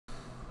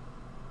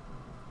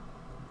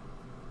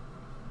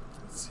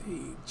Let's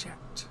see,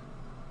 checked.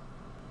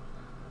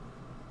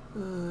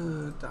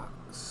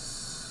 Docs.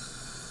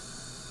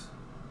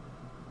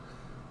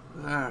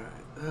 Alright,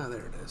 oh,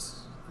 there it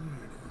is.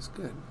 There it is,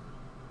 good.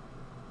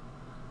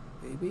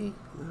 Maybe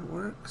that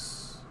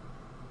works.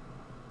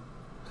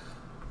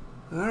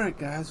 Alright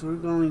guys, we're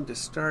going to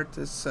start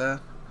this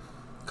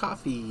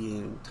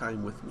coffee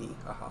time with me.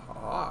 Ha ha ha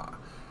ha.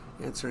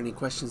 Answer any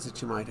questions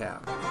that you might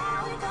have.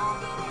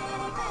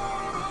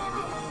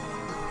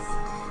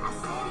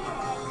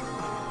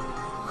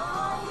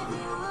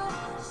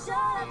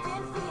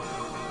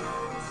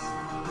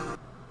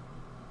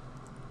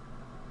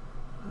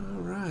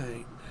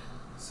 Alright,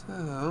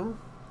 so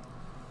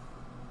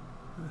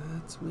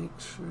let's make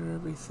sure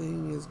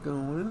everything is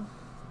going.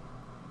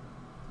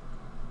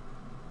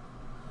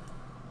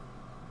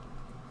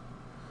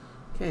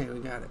 Okay, we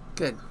got it.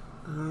 Good.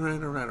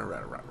 Alright.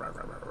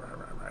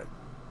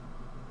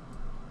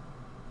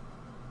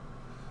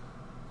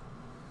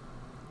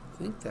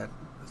 I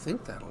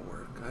think that'll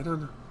work. I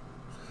don't know.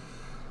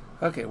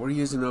 Okay, we're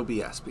using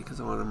OBS because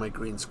I'm on my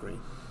green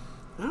screen.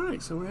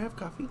 Alright, so we have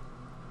coffee.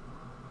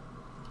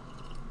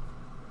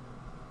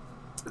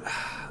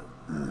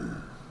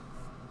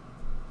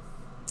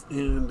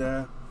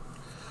 And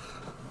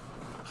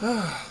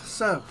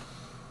so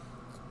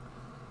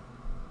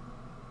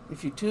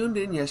if you tuned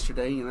in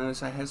yesterday, you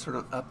notice I had sort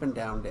of up and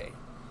down day.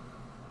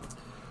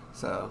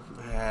 So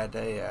I had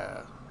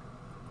a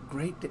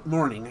great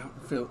morning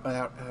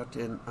out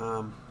in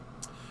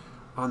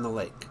on the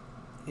lake,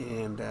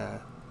 and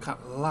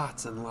caught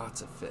lots and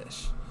lots of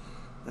fish,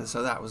 and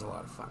so that was a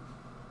lot of fun.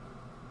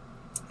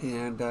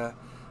 And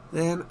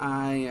then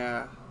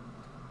my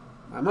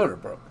motor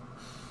broke.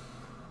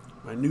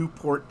 My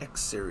Newport X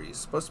Series,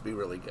 supposed to be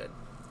really good.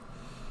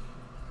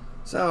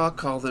 So I'll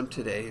call them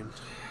today and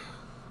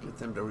get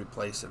them to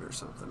replace it or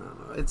something. I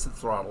don't know. It's the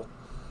throttle.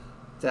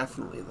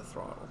 Definitely the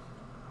throttle.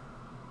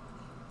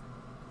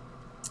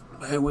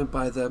 I went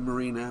by the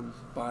marina and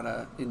bought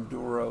a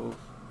Endura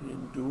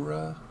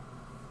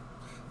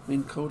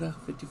Minn Kota,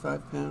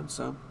 55 pounds.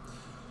 So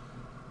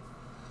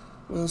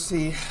we'll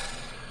see.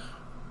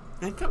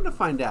 And come to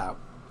find out,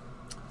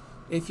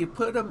 if you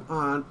put them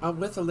on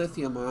with a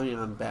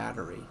lithium-ion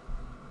battery,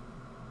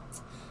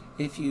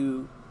 if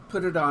you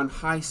put it on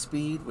high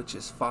speed, which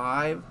is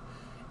 5,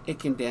 it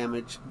can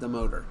damage the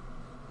motor,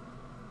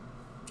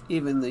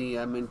 even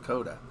the Minn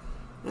Kota.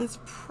 That's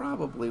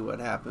probably what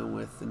happened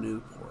with the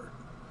Newport.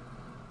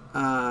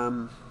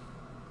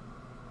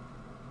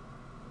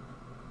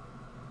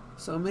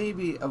 So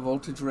maybe a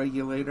voltage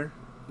regulator,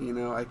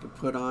 I could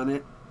put on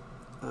it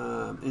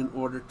in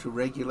order to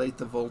regulate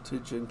the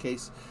voltage in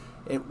case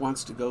it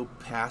wants to go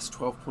past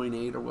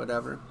 12.8 or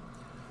whatever.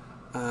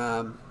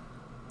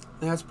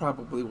 That's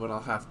probably what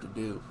I'll have to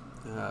do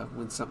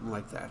when something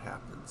like that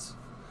happens.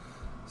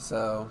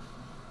 So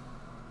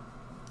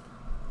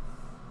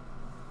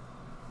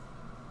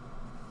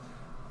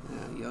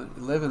yeah, you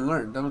live and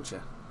learn, don't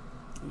you?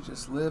 You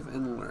just live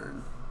and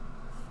learn.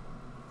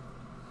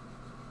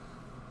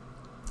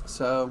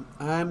 So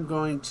I'm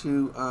going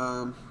to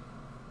I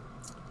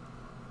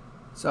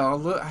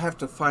have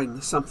to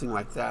find something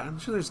like that. I'm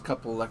sure there's a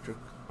couple electric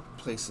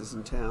places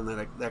in town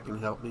that can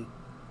help me.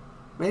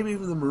 Maybe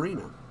even the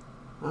marina.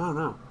 I don't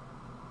know.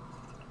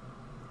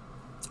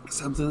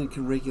 Something that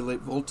can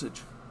regulate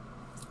voltage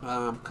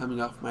coming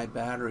off my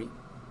battery.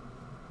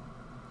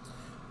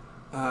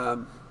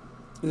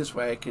 This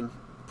way I can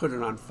put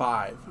it on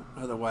 5.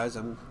 Otherwise,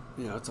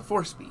 it's a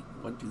 4-speed.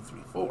 1, 2,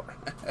 3, 4.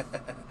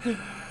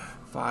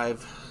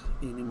 5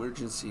 in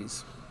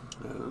emergencies.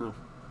 I don't know.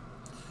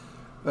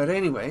 But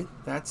anyway,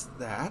 that's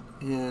that.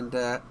 And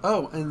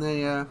and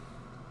the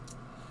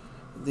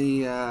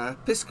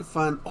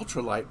Piscifun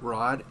ultralight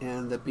rod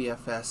and the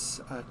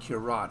BFS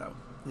Curado.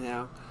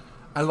 Now,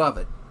 I love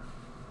it.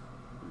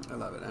 I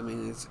love it. I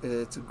mean,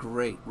 it's a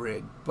great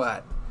rig,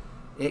 but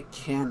it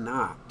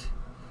cannot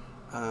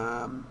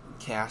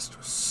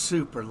cast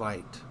super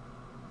light.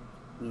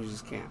 You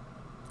just can't.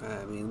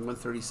 I mean,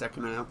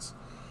 1/32 ounce.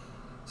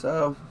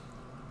 So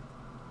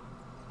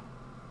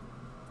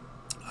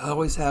I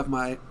always have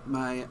my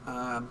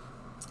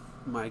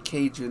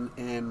Cajun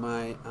and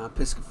my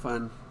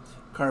Piscifun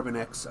Carbon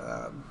X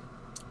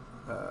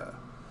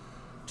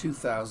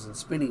 2000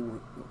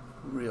 spinning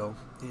reel,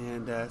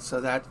 and so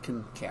that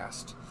can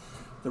cast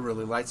the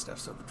really light stuff.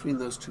 So between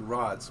those two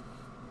rods,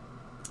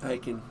 I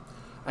could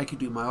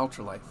do my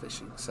ultralight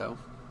fishing. So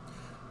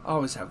I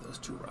always have those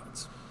two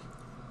rods.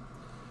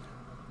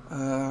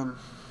 Are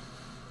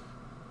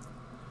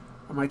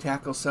my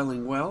tackle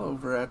selling well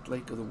over at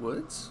Lake of the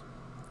Woods?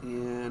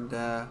 And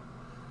I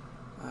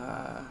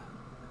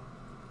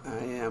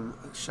am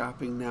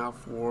shopping now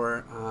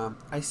for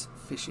ice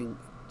fishing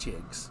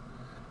jigs.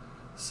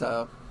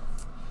 So,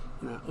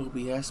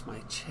 OBS, my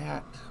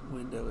chat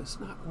window is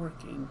not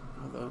working,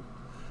 although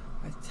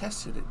I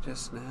tested it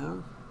just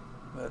now,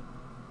 but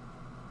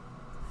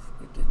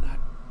it did not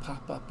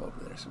pop up over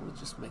there, so we'll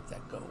just make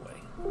that go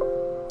away.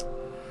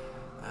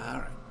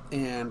 Alright,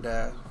 and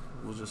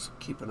we'll just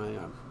keep an eye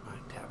on my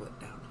tablet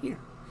down here.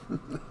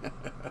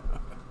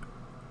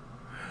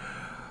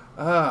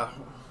 Uh,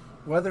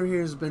 weather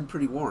here has been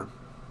pretty warm.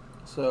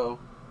 So,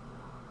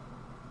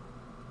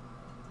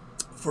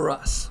 for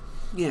us,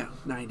 yeah,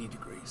 90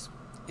 degrees.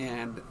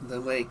 And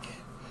the lake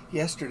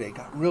yesterday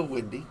got real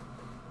windy,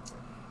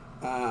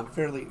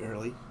 fairly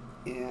early.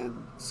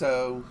 And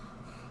so,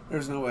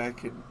 there's no way I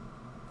could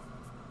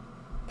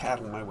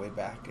paddle my way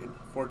back. And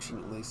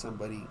fortunately,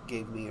 somebody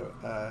gave me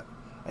I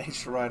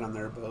hitched a ride on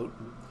their boat.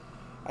 And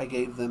I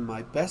gave them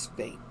my best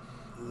bait.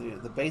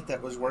 The bait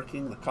that was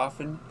working, the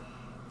coffin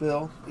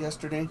bill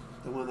yesterday,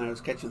 the one that I was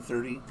catching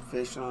 30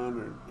 fish on,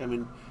 or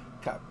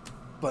caught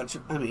a bunch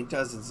of,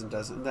 dozens and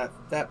dozens.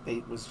 That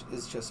bait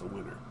is just a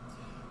winner.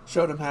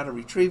 Showed them how to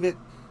retrieve it,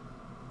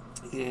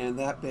 and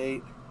that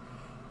bait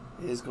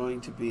is going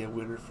to be a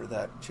winner for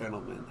that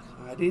gentleman.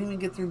 I didn't even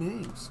get their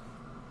names.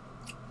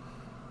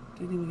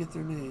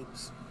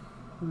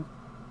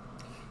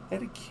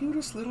 Had a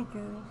cutest little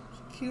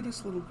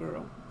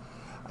girl.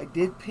 I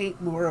did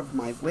paint more of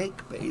my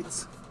wake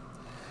baits.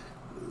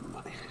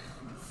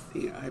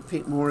 I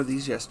paint more of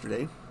these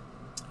yesterday.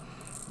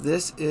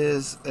 This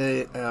is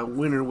a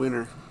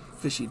winner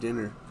fishy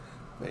dinner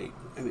bait.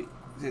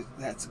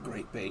 That's a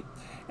great bait.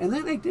 And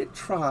then I did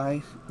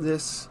try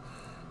this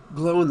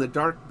glow in the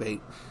dark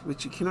bait,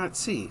 which you cannot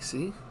see.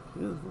 See?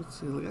 Yeah, let's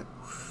see. Look at.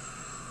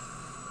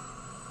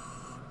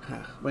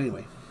 But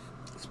anyway,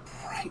 it's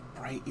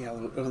bright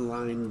yellow,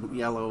 lime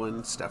yellow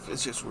and stuff.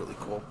 It's just really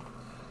cool.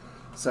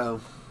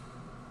 So,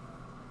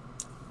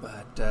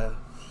 but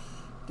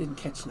didn't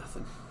catch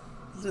nothing.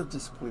 A little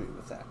disappointed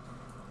with that.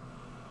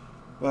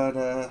 But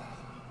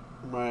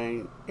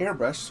my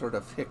airbrush sort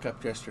of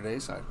hiccuped yesterday,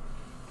 so I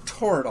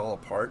tore it all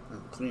apart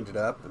and cleaned it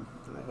up, and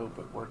I hope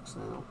it works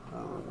now.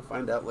 We'll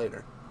find out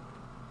later.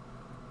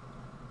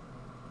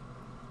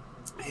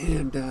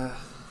 And I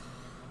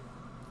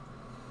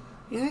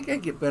gotta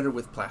get better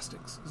with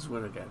plastics. This is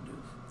what I gotta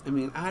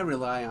do. I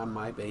rely on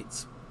my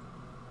baits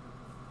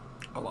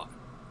a lot.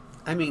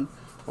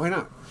 Why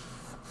not?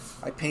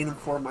 I paint them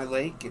for my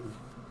lake, and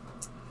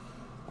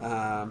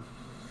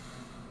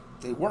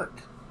they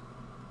work.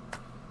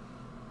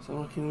 So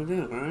what can I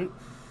do, all right?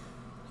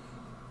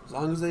 As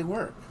long as they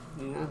work.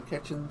 I'm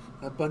catching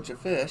a bunch of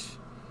fish.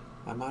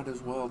 I might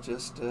as well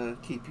just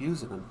keep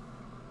using them.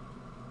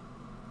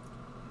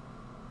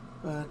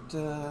 But,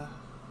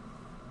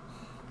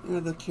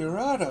 the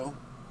Curado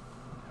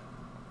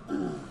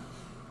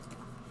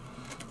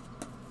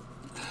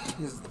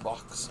is the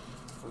box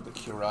for the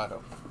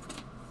Curado.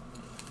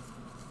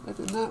 I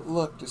did not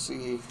look to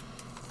see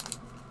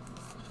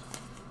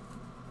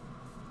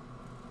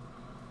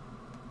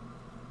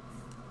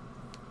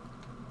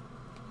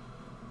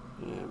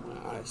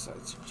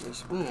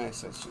my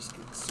eyesight's just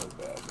getting so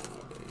bad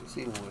nowadays,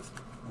 even with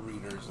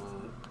readers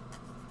on.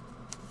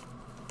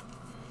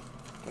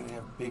 Gotta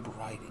have big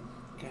writing.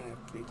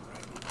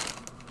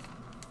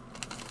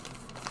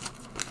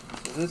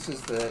 So this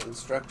is the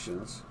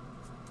instructions.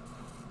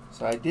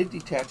 So I did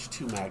detach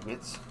 2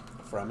 magnets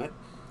from it,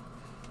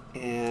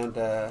 and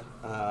they're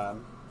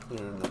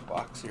in the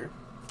box here,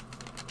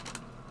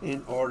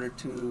 in order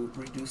to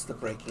reduce the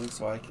braking,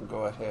 so I can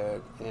go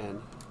ahead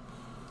and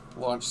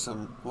launch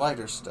some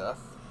lighter stuff.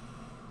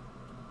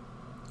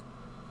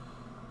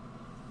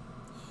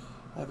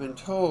 I've been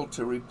told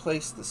to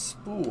replace the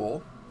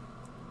spool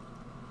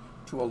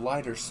to a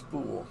lighter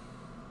spool,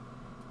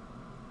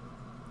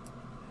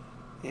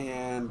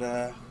 and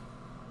I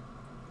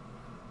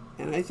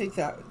think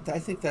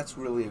that's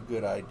really a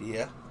good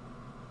idea.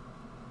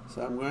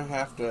 So I'm going to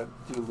have to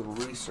do a little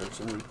research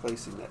in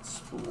replacing that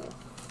spool.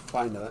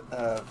 Find an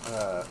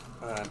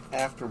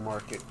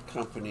aftermarket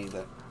company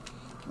that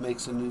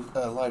makes a new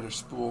lighter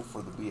spool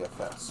for the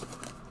BFS,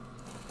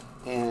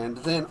 and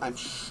then I'm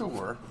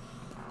sure,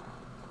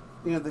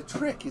 the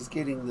trick is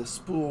getting the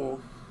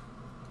spool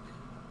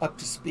up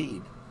to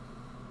speed.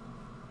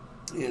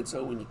 And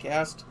so when you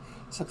cast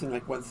something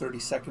like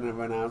 1/32 of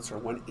an ounce or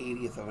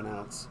 1/80th of an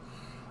ounce,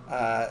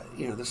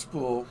 the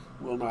spool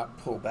will not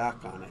pull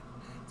back on it.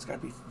 It's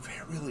got to be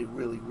really,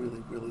 really,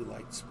 really, really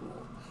light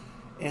spool.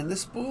 And the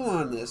spool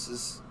on this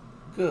is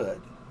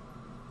good.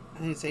 I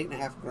think it's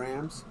 8.5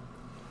 grams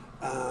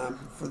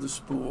for the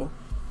spool.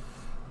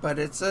 But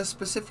it's a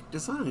specific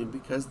design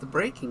because the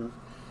braking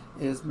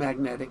is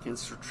magnetic and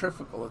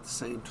centrifugal at the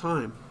same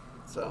time.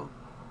 So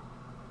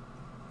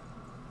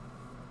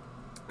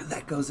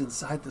that goes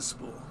inside the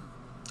spool.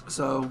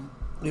 So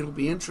it'll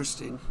be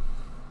interesting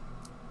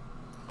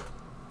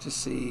to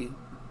see.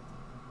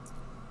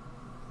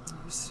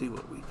 Let's see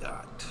what we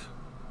got.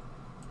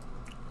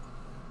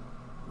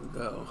 We'll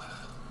go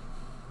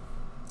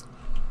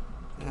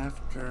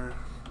after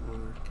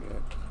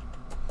market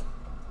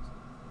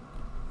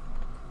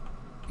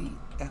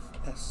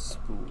BFS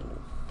spool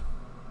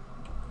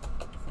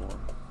for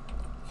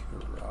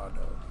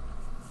Curado.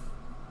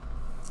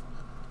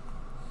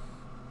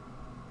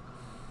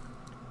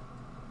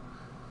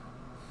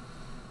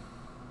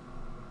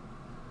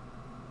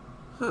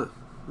 Huh.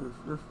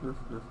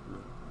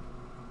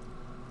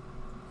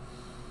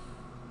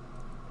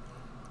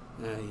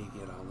 Now you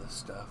get all this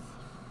stuff.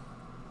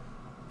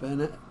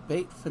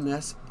 Bait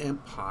Finesse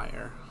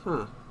Empire.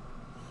 Huh.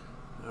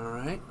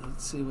 Alright,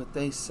 let's see what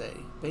they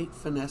say. Bait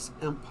Finesse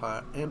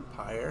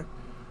Empire.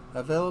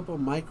 Available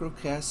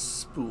microcast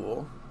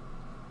spool.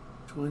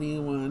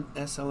 21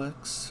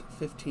 SLX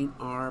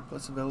 15R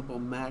plus available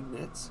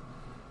magnets.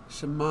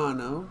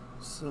 Shimano.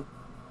 So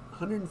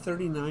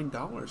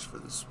 $139 for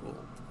the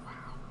spool.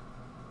 Wow.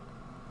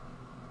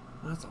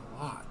 That's a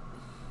lot.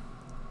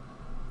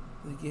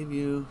 They give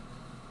you...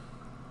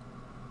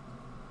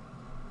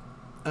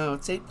 Oh,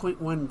 it's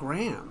 8.1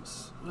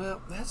 grams.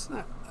 Well, that's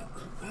not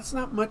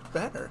much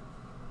better.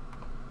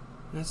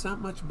 That's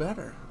not much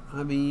better.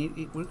 I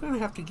mean, we're going to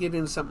have to get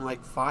in something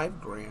like 5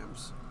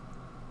 grams.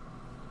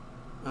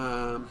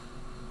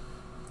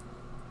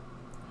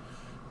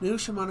 New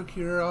Shimano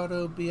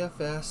Curado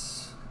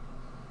BFS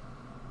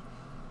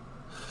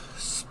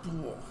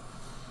spool.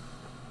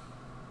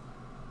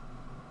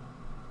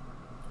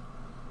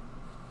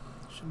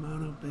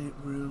 Shimano bait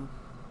reel.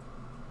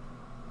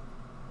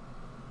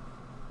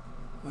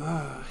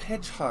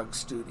 Hedgehog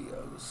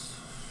Studios.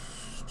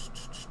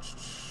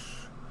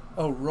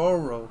 Oh,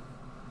 Roro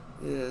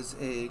is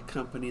a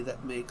company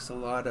that makes a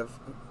lot of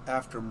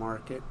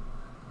aftermarket.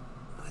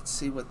 Let's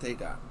see what they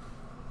got.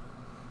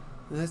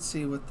 Let's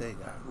see what they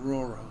got.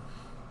 Roro.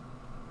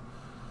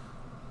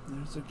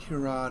 There's a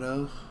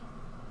Curado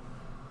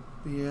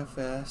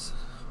BFS.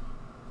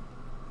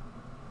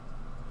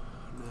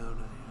 No.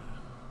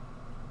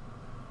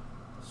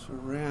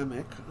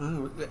 Ceramic.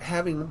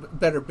 Having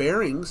better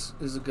bearings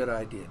is a good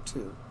idea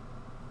too.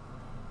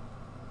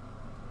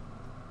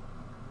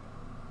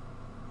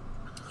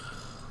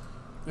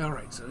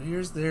 Alright, so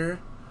here's their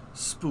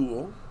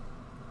spool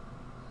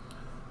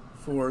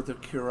for the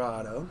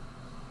Curado.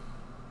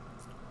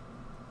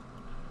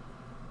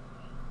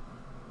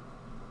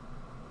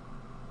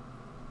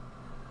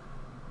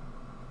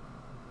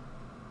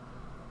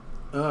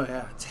 Oh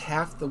yeah, it's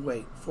half the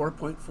weight,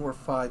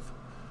 4.45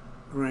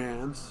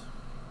 grams.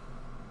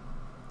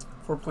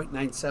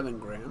 4.97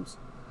 grams.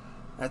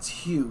 That's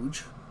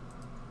huge.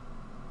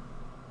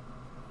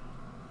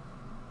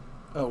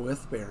 Oh,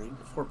 with bearing.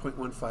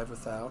 4.15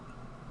 without.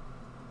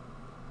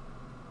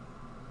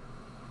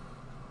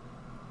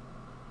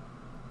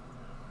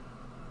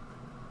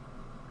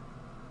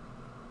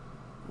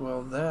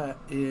 Well, that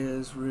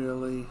is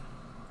really...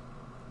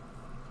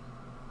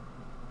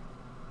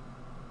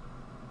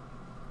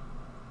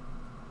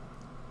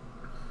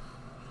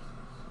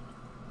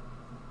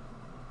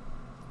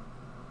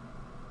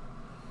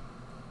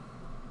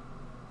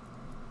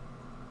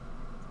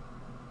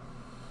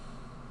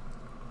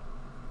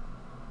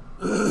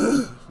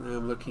 Now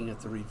I'm looking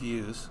at the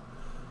reviews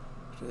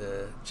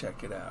to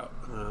check it out.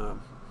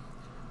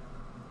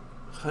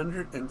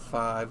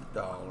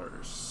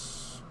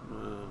 $105.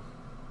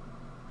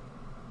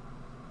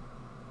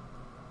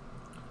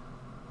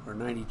 Or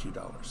 $92.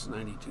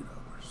 $92.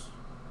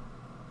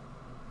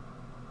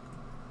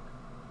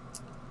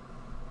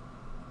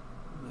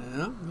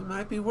 Well, it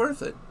might be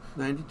worth it.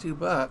 92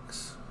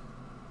 bucks.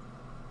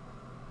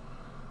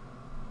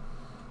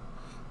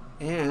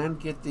 And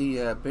get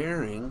the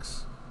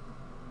bearings.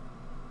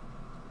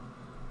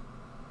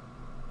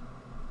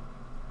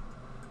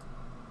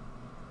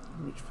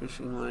 Which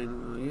fishing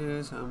line will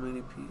use? How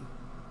many people?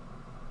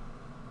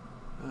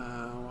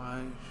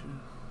 Why should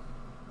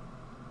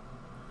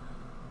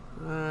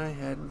I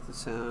hadn't the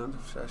sound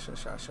of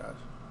sha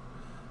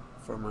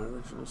for my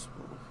original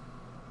spool.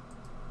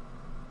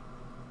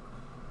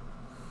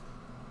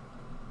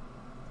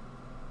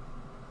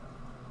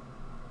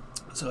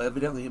 So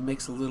evidently it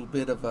makes a little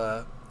bit of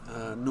a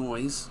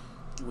noise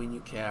when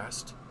you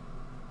cast.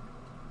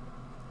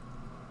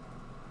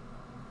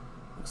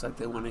 Looks like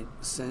they want to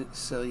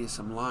sell you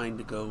some line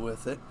to go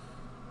with it.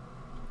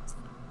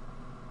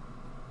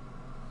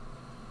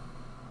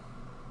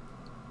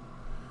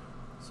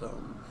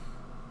 So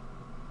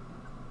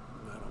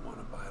I don't want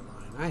to buy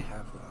line. I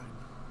have line.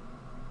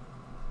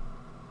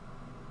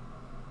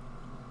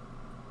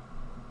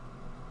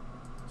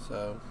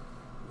 So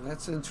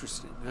that's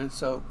interesting. And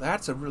so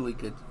that's a really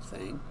good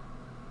thing.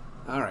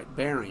 All right,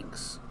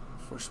 bearings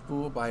for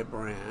spool by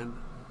brand.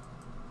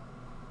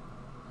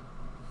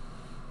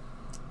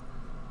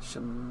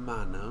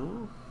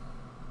 Shimano.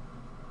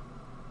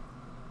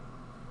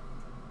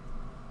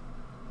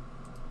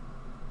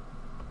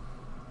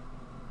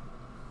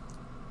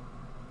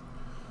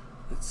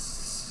 Let's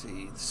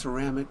see,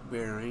 ceramic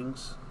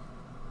bearings.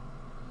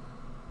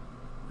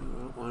 We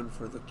want one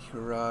for the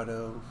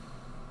Curado.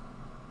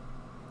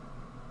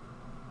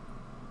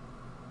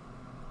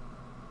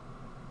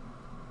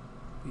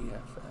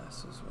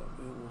 BFS is what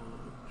we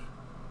want.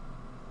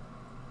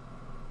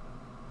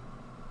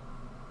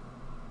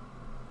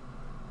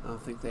 I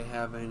don't think they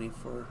have any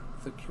for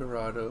the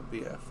Curado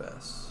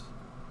BFS.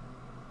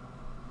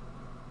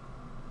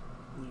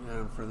 We got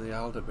them for the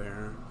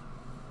Aldebaran,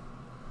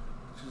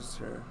 which is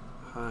their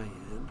high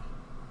end.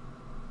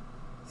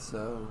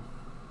 So,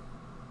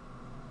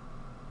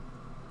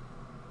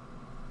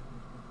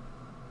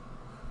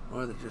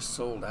 well, they're just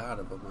sold out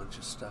of a bunch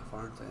of stuff,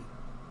 aren't they?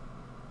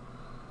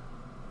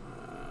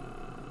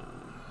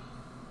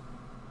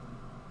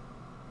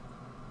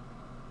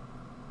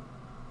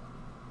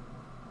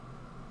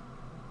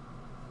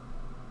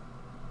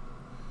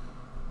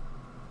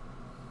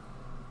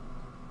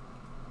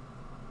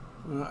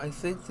 I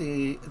think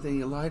the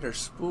lighter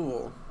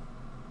spool.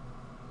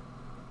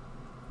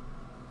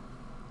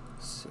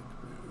 Sick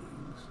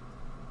bearings.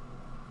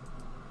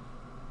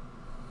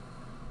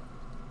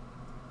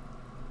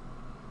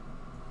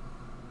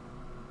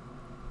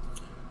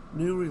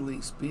 New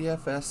release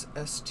BFS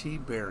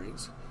ST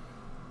bearings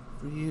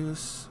for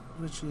use,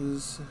 which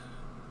is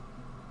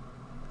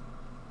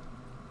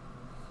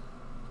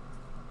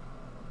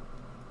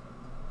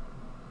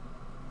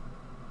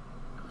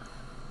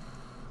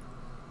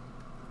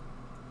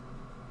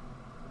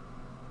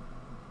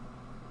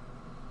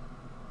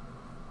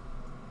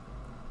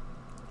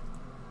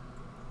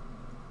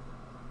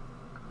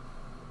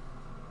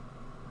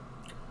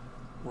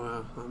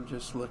wow, I'm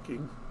just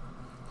looking.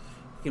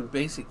 You can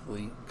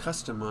basically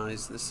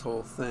customize this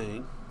whole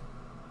thing.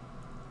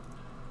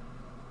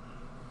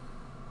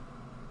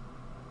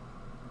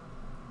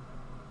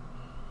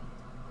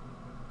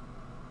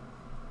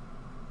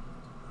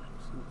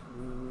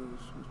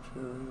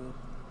 Material.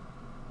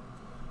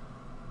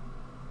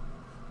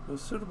 A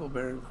suitable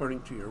bearing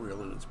according to your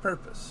reel and its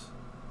purpose.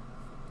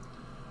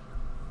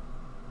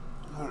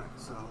 Alright,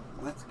 so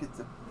let's get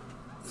the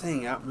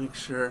thing out, make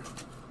sure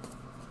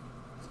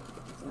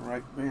the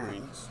right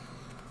bearings.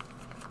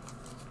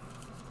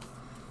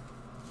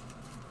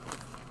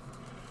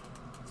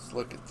 Let's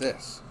look at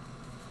this.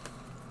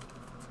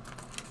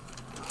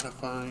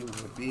 Modifying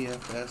the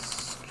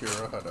BFS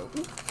Curado.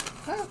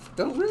 Ah,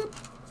 don't rip!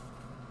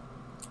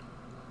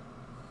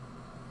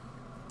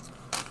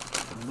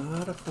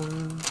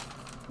 Modifying,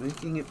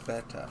 making it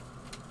better.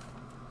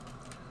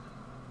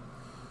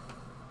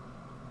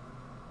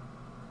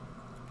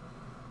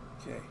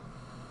 Okay.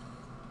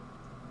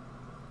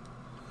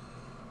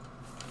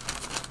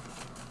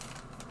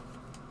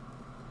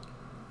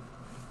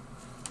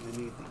 I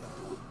need the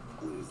other one.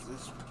 What is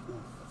this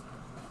one?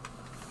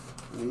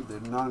 I need the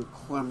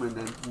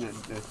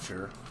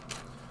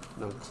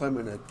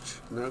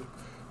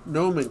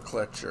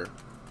nomenclature.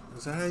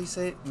 Is that how you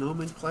say it?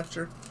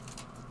 Nomenclature?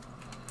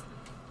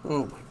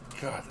 Oh my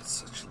God, that's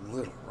such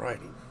little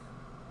writing.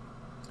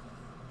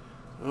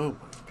 Oh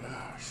my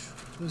gosh.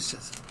 This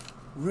is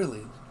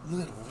really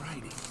little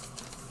writing.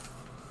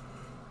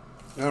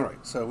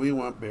 Alright, so we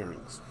want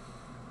bearings.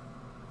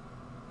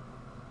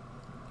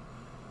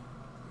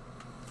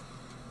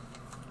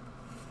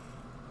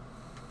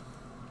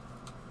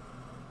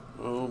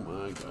 Oh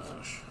my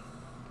gosh.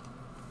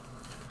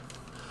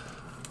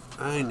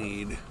 I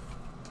need...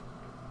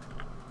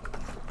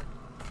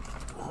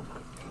 Oh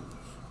my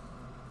goodness.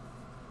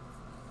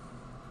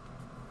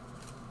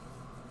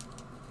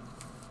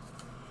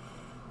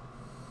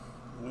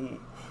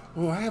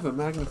 Oh, I have a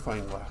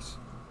magnifying glass.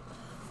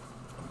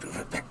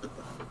 It's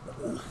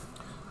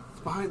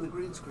behind the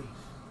green screen.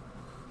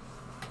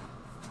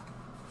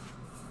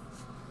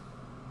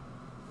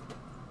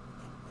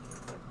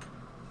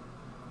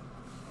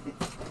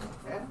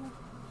 Yeah.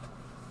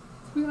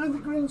 It's behind the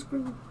green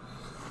screen.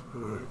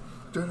 All right.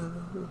 All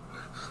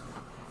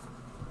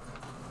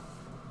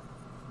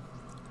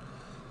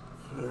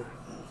right.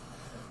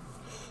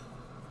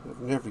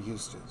 I've never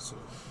used it, so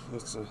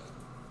that's a...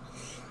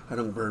 I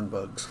don't burn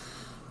bugs.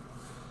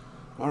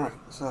 Alright,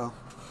 so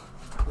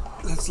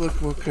let's look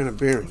what kind of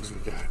bearings we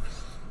got.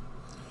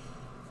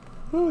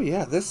 Oh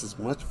yeah, this is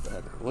much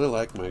better. I really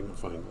like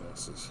magnifying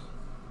glasses.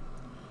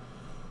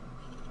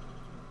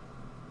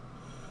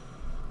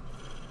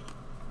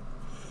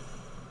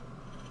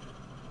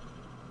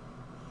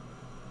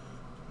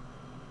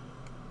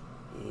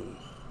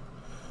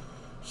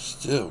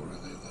 Still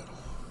really little.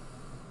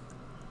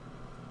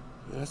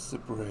 That's the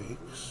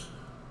brakes.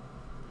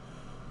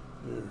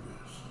 There it is.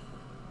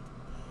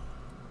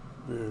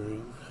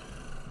 Bearing.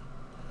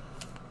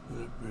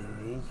 That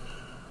bearing.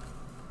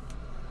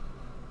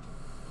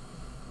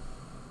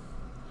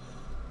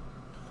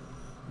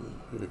 Oh,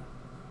 here.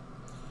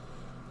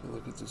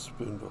 Look at the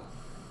spindle.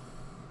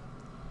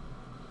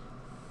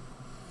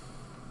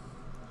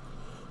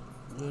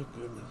 My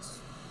goodness.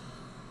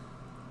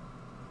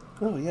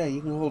 Oh yeah,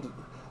 you can hold it.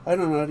 I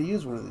don't know how to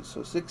use one of these.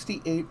 So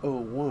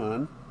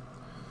 6801.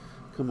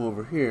 Come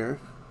over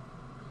here.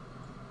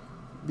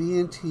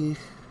 B&T.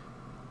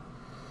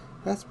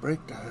 That's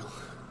brake dial.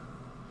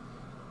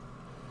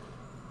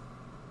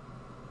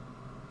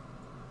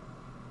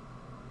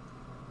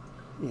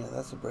 Yeah,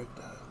 that's a brake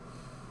dial.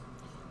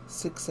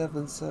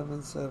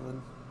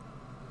 6777.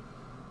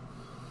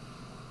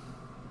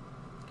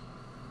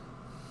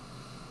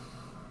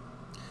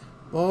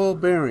 Ball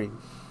bearing.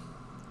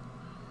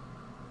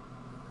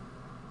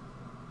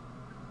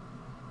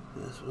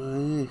 That's what I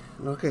need.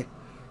 Okay. You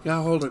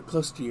gotta hold it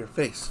close to your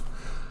face.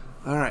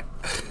 Alright.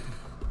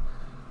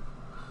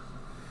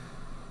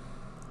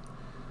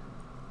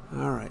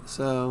 Alright,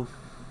 so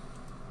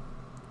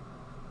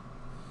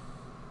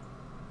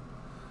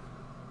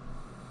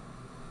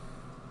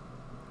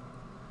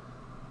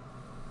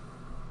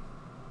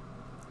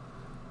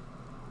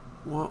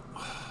well,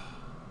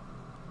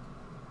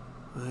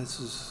 this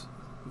is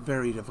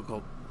very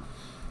difficult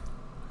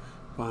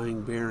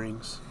buying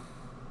bearings.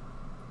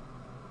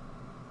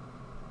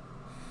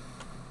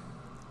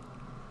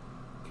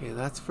 Okay,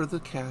 that's for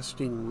the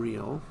casting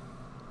reel.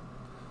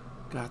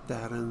 Got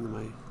that in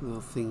my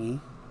little thingy.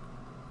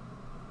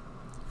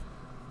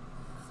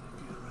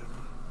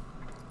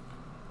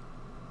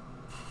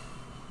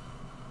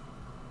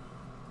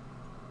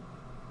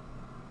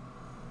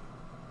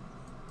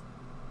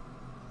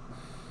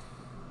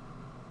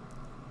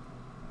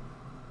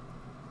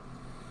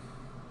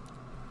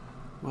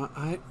 Well,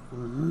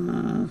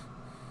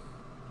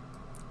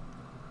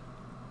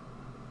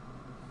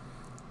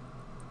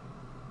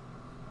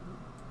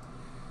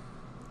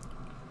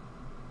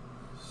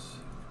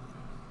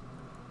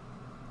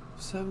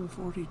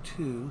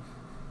 $742.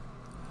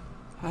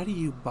 How do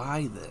you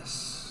buy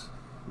this?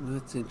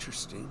 That's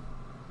interesting.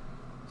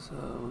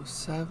 So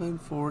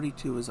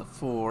 742 is a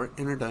 4,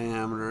 inner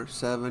diameter,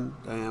 7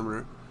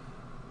 diameter.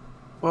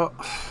 Well,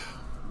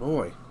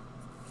 boy,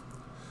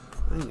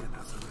 I ain't got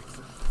nothing like this.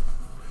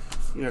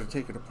 You got to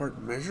take it apart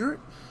and measure it.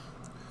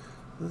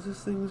 Is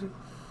this thing?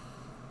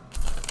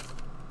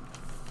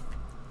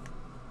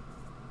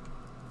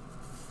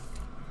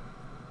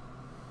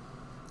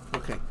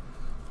 Okay,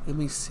 let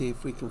me see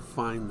if we can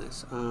find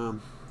this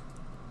on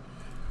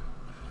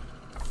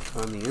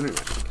the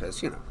internet,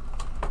 because, you know,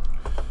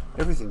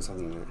 everything's on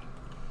the internet.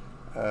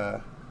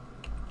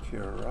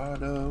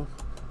 Curado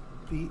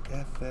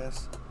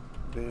BFS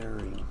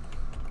bearing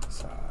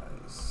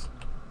size.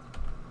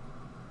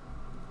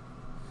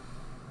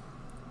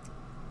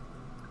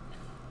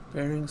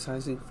 Bearing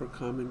sizing for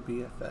common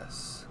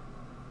BFS.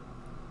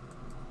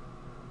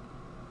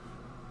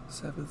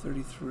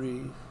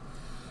 733.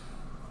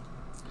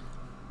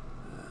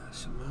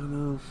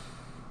 Shimano.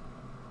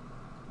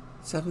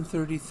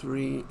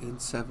 733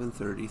 and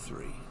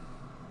 733.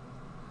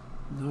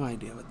 No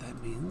idea what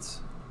that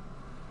means.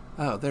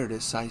 Oh, there it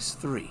is, size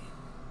 3.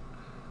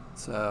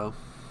 So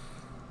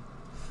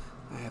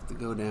I have to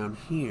go down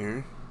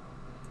here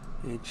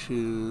and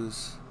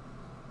choose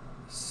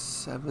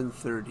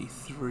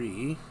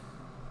 733.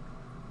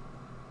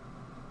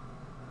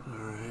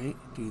 Alright,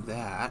 do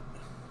that.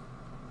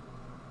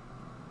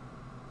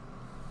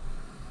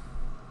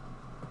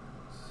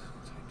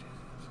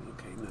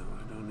 Okay, no,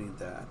 I don't need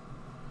that.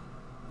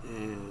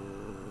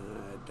 And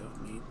I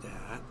don't need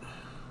that.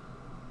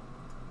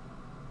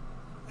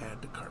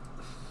 Add to cart.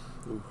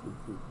 Ooh, ooh,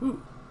 ooh,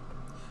 ooh.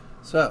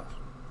 So,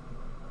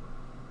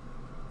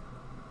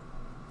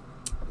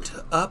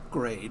 to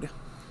upgrade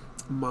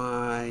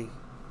to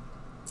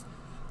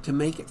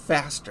make it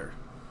faster,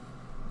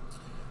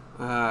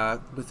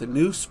 with a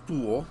new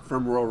spool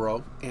from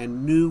Roro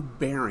and new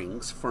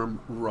bearings from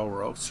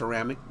Roro,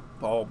 ceramic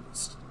ball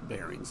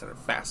bearings that are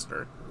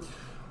faster.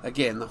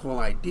 Again, the whole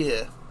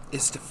idea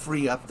is to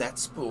free up that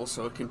spool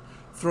so it can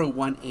throw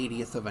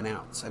 1/80th of an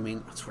ounce. I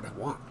mean, that's what I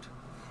want.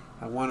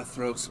 I want to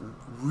throw some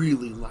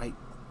really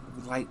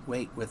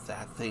lightweight with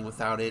that thing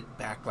without it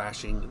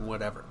backlashing and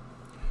whatever.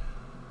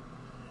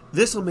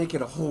 This will make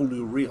it a whole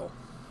new reel.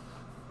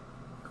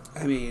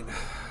 I mean,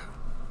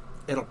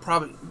 it'll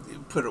probably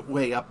put it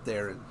way up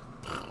there, and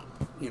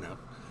you know.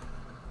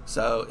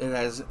 So it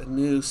has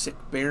new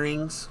SICK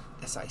bearings,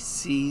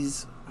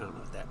 SICs. I don't know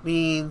what that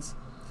means,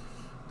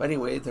 but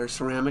anyway, they're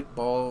ceramic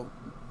ball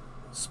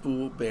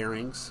spool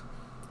bearings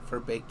for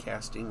bait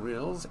casting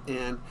reels,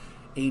 and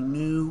a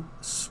new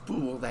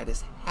spool that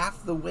is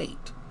half the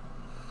weight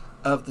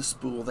of the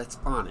spool that's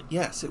on it.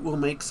 Yes, it will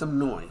make some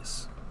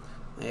noise.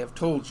 I have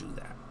told you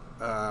that.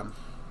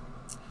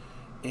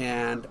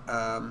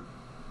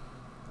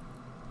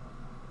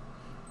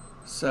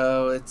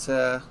 So it's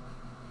it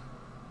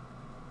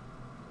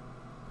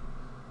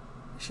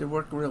should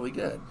work really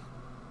good.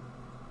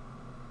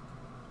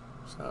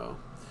 So,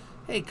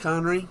 hey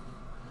Connery.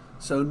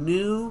 So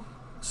new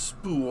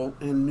spool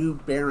and new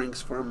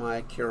bearings for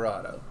my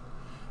Curado.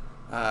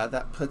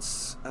 That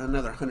puts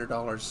another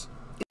 $100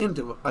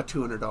 into a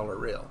 $200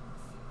 reel.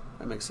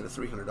 That makes it a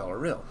 $300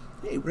 reel.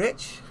 Hey,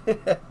 Rich.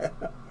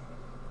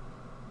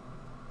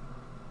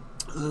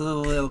 A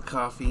little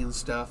coffee and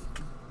stuff.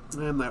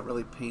 I'm not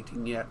really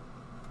painting yet.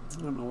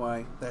 I don't know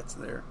why that's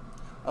there.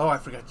 Oh, I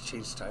forgot to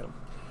change the title.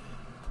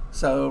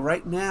 So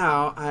right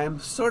now I'm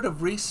sort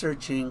of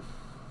researching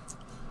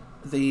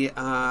the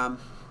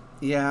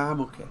yeah,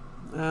 I'm okay.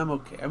 I'm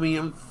okay. I mean,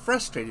 I'm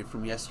frustrated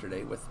from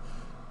yesterday with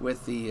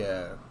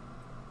the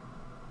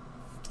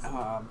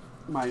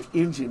my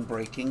engine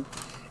braking,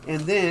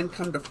 and then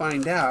come to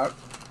find out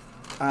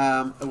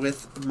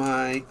with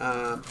my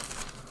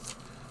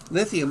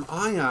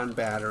lithium-ion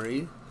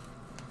battery,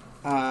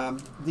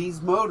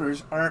 these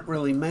motors aren't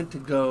really meant to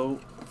go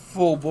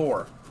full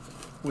bore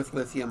with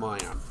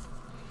lithium-ion.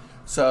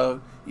 So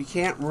you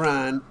can't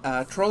run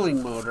a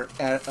trolling motor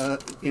at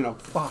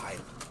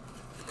 5.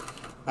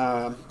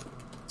 I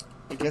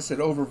guess it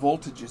over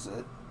voltages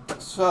it.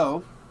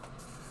 So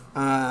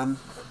I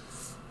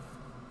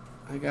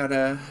got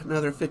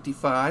another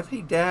 55.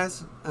 Hey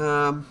Daz,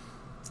 so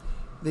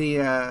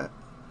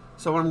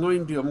what I'm going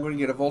to do, I'm going to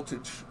get a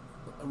voltage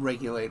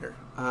regulator,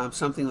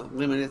 something that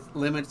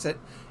limits it.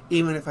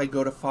 Even if I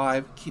go to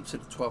 5, keeps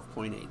it at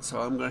 12.8.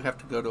 So I'm going to have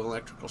to go to an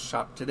electrical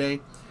shop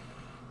today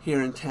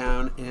here in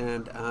town,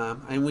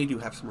 and we do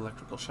have some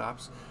electrical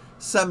shops.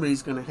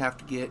 Somebody's going to have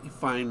to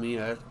find me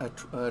a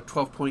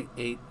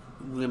 12.8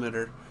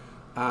 limiter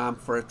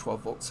for a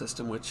 12-volt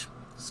system, which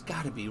has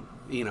got to be,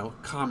 a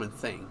common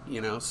thing,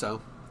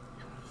 so.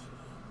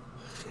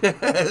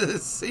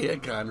 See ya,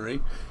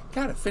 Connery.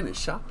 Gotta finish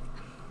shopping.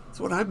 That's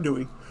what I'm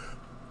doing.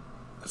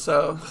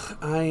 So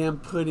I am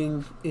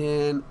putting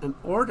in an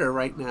order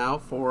right now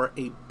for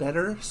a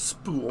better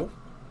spool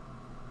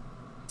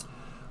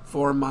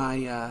for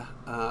my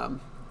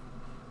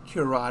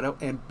Curado,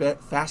 and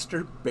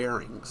faster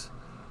bearings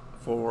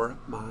for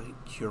my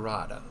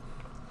Curado.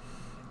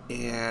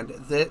 And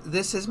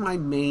this is my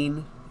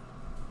main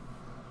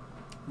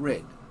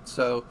rig.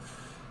 So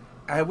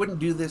I wouldn't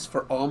do this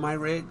for all my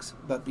rigs,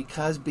 but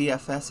because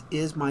BFS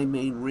is my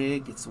main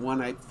rig, it's the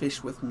one I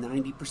fish with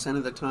 90%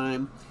 of the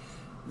time,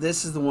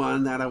 this is the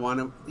one that I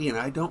want to,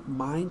 I don't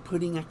mind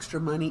putting extra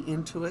money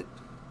into it.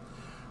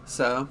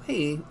 So,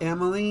 hey,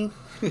 Emily.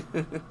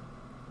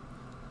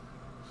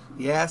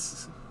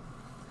 Yes,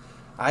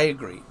 I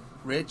agree.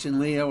 Rich and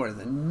Leo are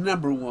the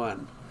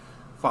 #1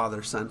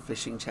 father-son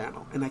fishing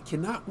channel, and I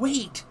cannot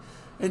wait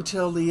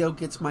until Leo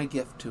gets my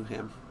gift to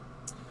him.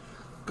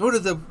 Go to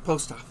the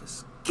post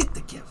office. Get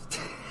the gift.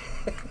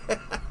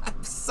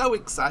 I'm so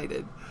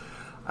excited.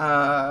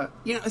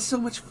 It's so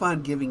much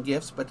fun giving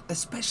gifts, but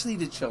especially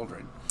to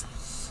children.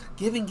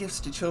 Giving gifts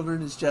to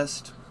children is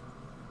it's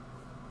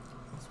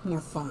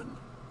more fun.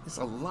 It's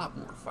a lot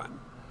more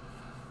fun.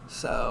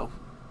 So,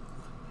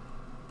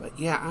 but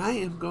yeah, I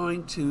am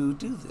going to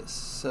do this.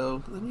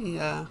 So let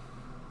me, I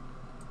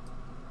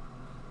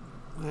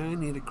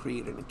need to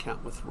create an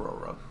account with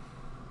Roro.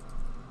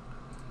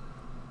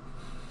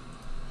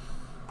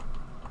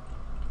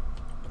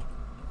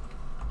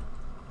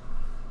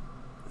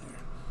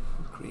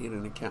 Create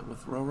an account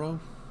with Roro.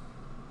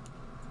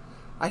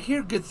 I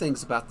hear good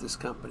things about this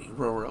company,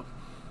 Roro.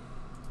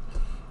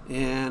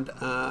 And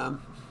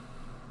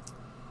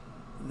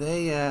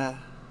they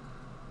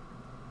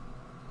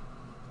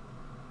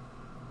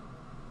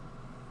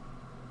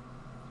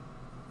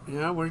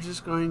we're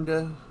just going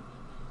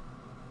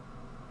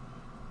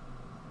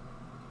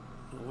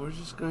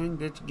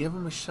to give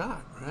them a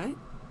shot, right?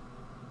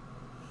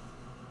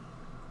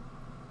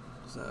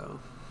 So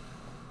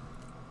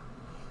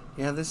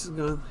yeah, this is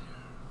going.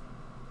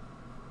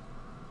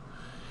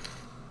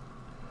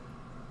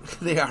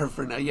 They are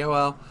for now. Yeah,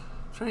 well,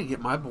 I'm trying to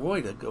get my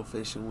boy to go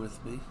fishing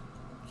with me.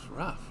 It's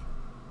rough.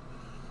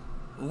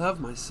 I love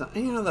my son.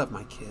 I love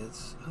my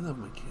kids. I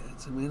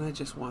mean, I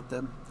just want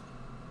them,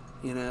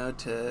 to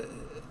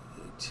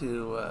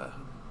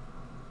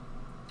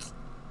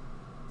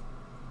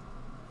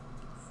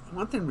I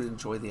want them to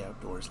enjoy the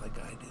outdoors like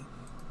I do.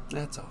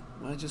 That's all.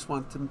 I just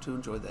want them to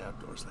enjoy the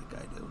outdoors like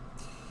I do.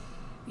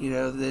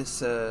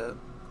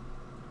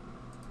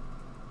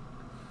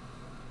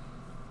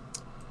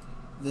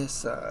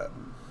 This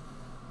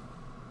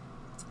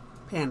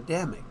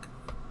pandemic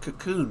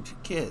cocooned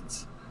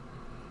kids,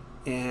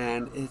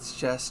 and it's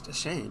just a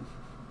shame.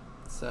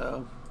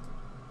 So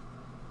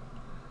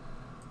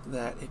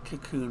that it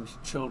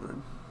cocooned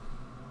children,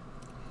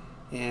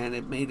 and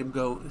it made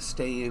them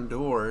stay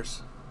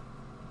indoors,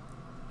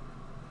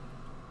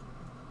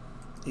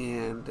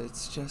 and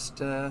it's just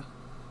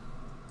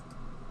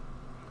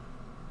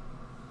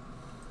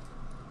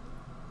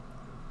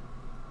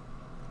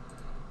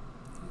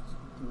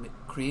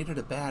created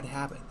a bad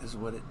habit is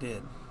what it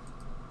did.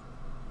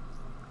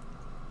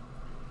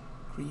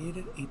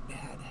 Created a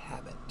bad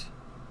habit.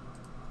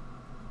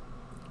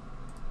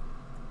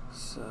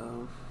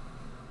 So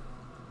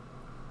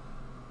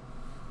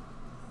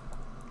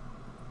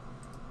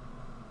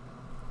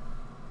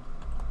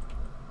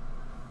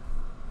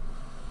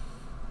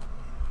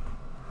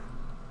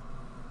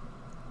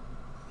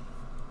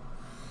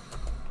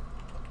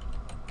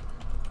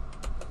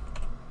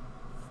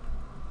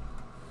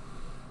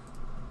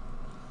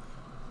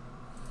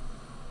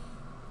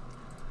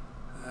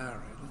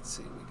let's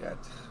see, we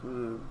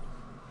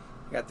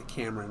got the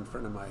camera in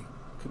front of my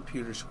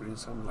computer screen,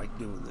 so I'm like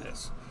doing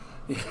this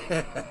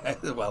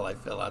while I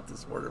fill out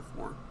this order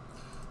form.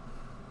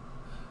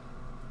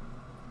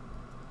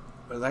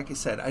 But like I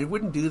said, I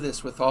wouldn't do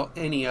this with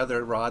any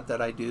other rod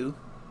that I do.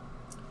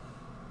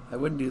 I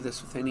wouldn't do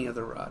this with any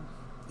other rod.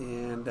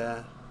 And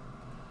this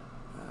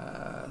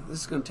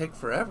is going to take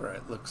forever,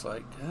 it looks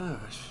like.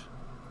 Gosh.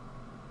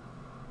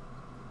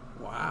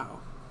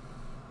 Wow.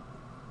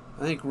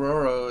 I think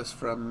Roro is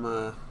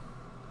from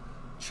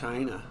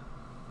China,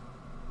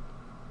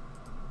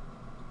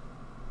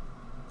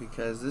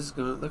 because this is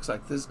looks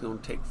like this is going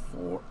to take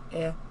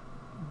forever.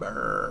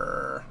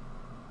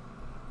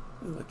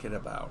 Look at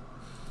about.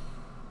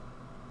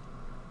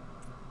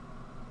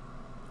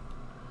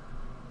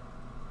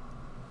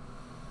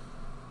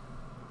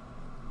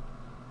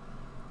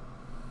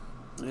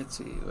 Let's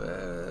see.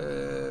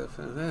 About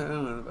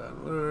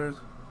lures.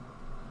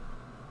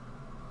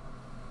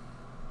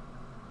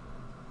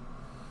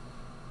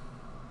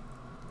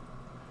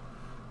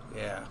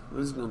 Yeah,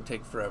 this is going to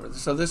take forever.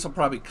 So this will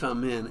probably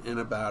come in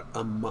about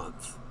a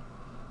month.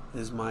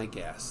 is my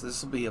guess.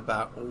 This will be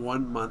about a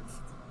 1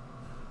 month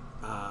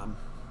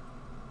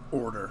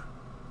order.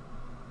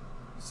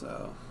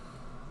 So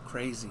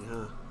crazy,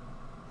 huh?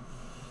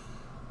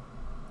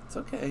 It's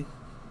okay.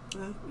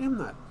 I'm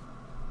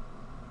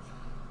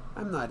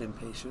not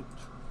impatient.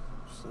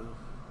 So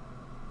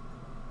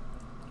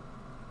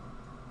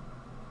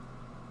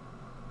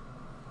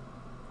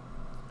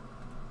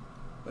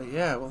but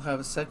yeah, we'll have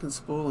a second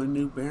spool and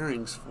new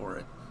bearings for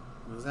it.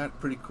 Was that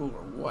pretty cool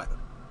or what?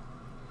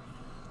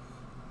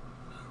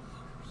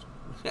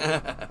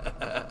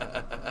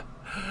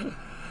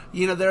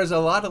 You know, there's a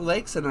lot of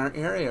lakes in our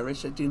area,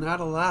 Rich, that do not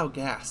allow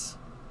gas.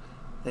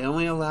 They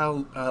only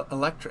allow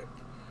electric.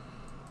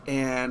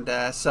 And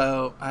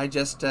so I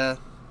just I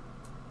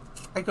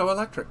go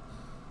electric.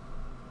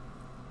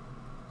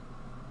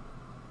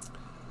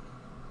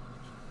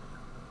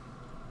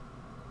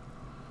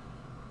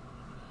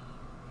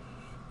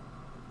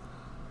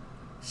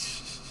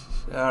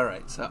 All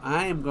right, so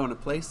I am going to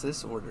place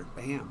this order.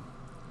 Bam.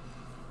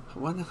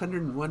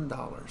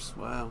 $101.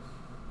 Wow.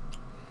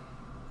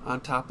 On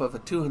top of a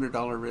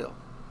 $200 reel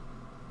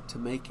to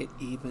make it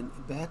even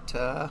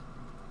better.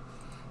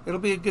 It'll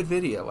be a good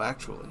video,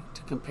 actually,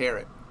 to compare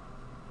it.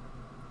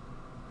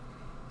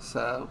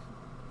 So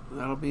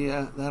that'll be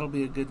a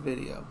good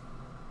video.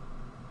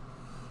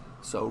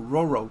 So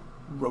row.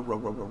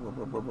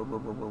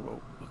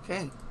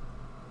 Okay.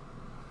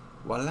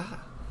 Voila.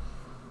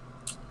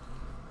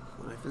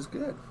 Life is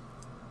good.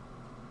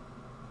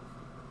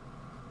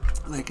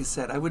 Like I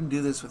said, I wouldn't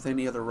do this with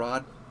any other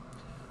rod.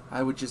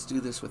 I would just do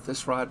this with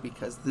this rod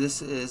because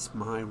this is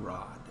my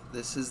rod.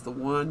 This is the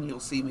one you'll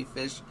see me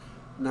fish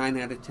 9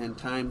 out of 10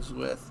 times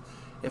with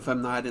if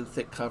I'm not in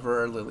thick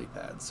cover or lily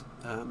pads.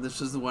 This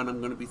is the one I'm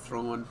going to be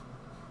throwing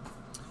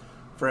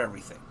for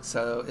everything.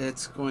 So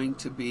it's going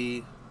to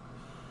be,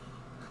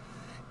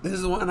 this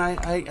is the one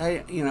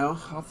I you know,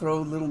 I'll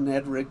throw little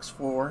Ned rigs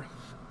for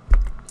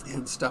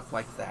and stuff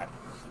like that.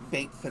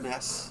 Bait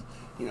finesse,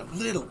 you know,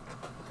 little.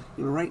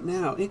 You know, right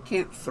now it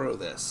can't throw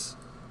this.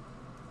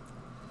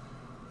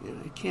 You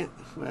know, it can't.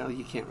 Well,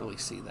 you can't really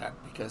see that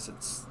because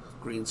it's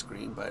green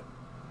screen, but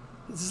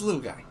this is a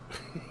little guy.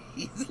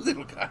 He's a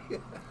little guy.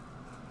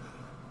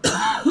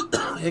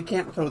 It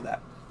can't throw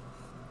that.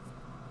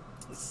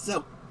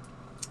 So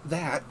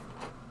that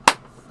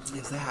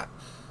is that.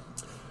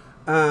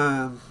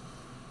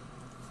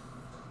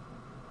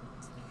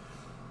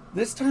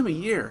 This time of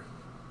year,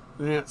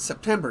 it's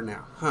September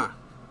now, huh?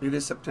 It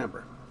is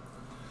September.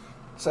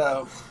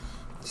 So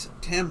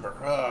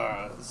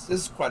September. This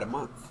is quite a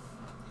month.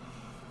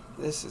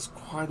 This is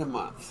quite a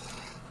month.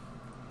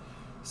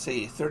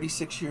 See,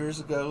 36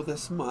 years ago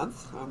this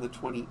month, on the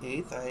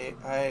 28th,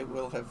 I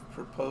will have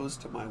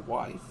proposed to my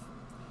wife.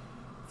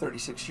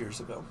 36 years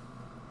ago.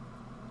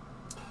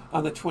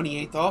 On the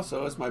 28th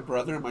also is my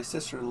brother and my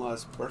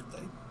sister-in-law's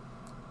birthday.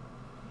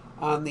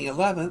 On the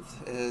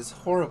 11th, as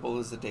horrible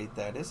as the date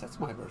that is,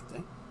 that's my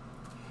birthday.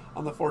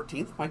 On the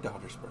 14th, my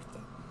daughter's birthday.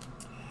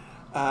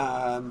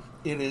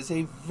 It is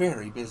a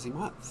very busy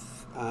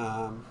month.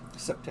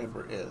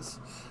 September is.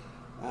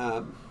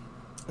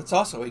 It's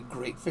also a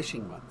great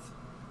fishing month.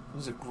 It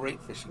was a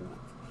great fishing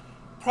month.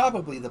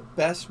 Probably the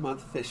best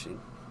month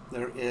fishing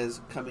there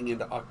is coming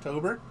into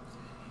October,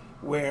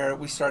 where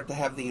we start to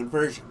have the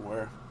inversion,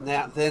 where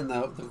then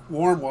the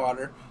warm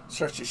water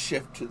starts to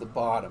shift to the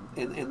bottom,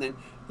 and then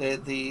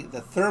the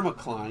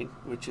thermocline,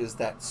 which is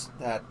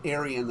that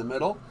area in the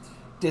middle,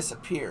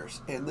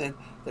 disappears, and then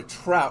the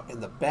trout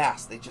and the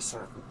bass, they just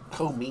sort of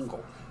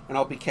commingle, and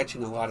I'll be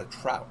catching a lot of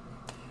trout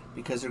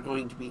because they're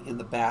going to be in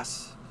the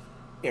bass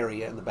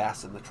area and the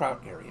bass in the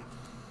trout area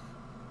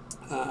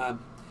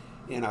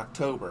in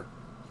October.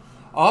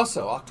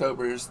 Also,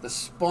 October is the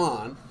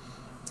spawn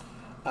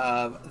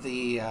of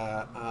the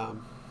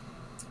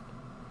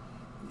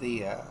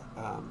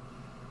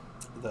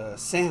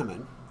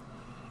salmon,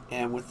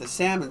 and with the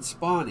salmon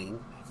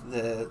spawning,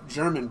 the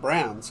German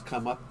browns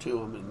come up to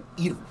them and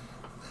eat them.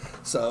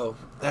 So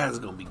that is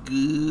going to be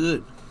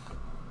good.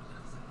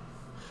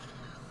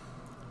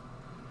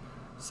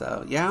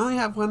 So yeah, I only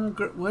have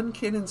one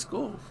kid in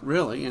school.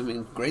 Really, I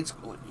mean, grade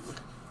school anyway.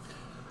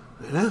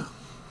 I know.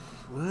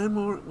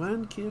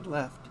 One kid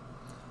left.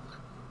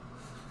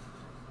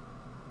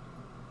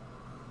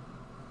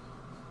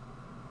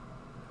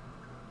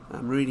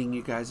 I'm reading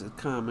you guys'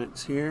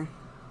 comments here.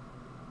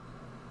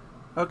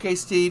 Okay,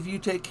 Steve, you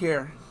take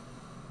care.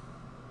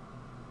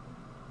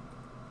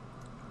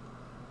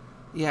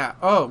 Yeah.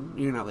 Oh,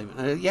 you're not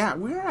leaving. Yeah,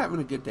 we're having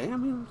a good day. I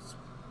mean,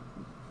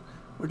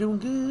 we're doing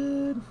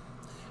good.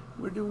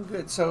 We're doing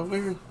good. So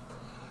we're.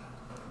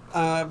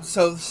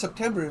 So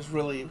September is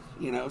really,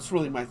 it's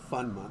really my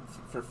fun month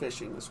for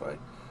fishing this way.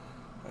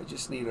 I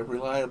just need a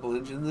reliable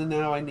engine. And then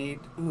now I need.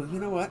 Ooh, you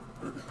know what?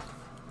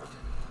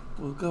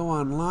 We'll go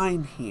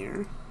online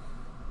here.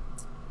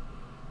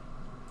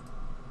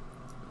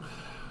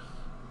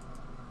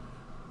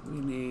 We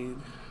need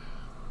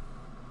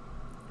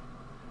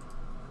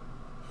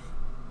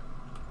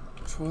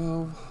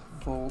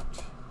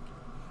 12-volt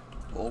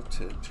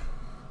voltage.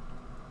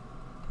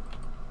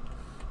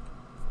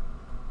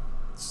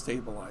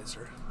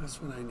 stabilizer.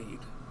 That's what I need.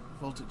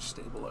 Voltage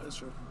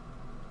stabilizer.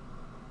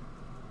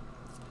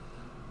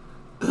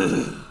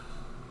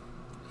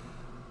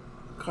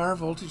 Car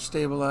voltage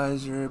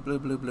stabilizer, blue,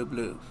 blue, blue,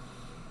 blue.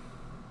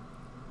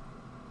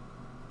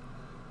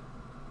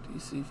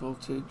 DC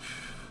voltage.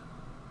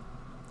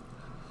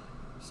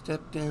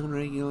 Step down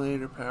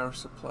regulator power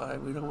supply.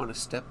 We don't want a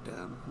step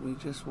down. We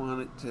just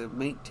want it to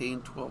maintain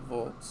 12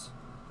 volts.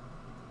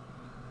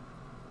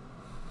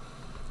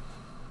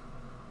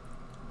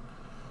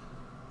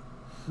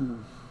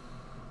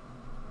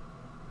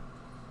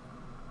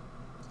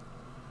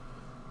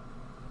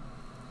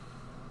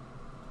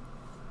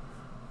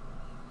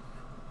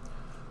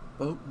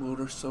 Boat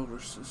motor solar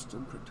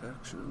system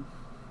protection.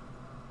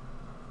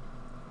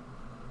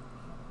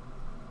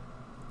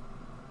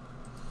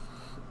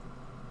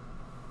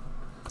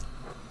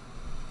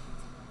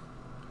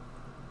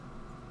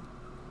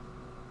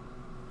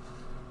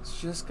 It's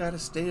just got to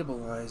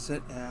stabilize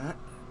it at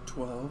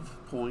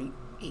 12.8.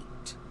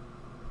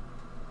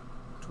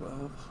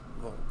 12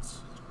 volts.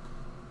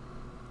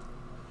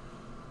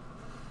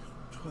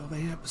 12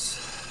 amps.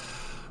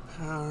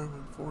 Power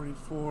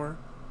 144.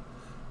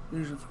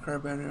 Usually for car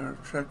battery or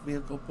truck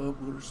vehicle, boat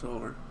motor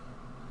solar.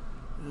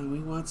 And we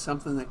want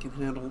something that can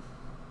handle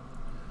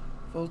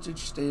voltage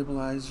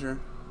stabilizer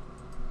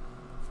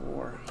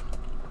for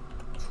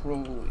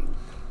trolling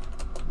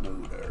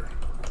motor.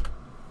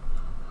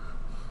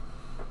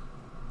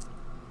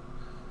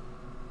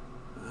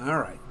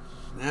 Alright,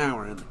 now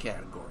we're in the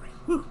category.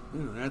 Whew,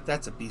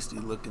 that's a beastly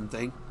looking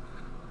thing.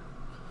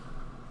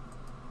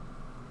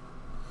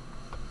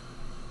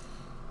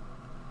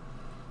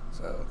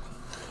 So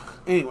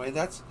anyway,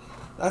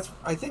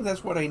 I think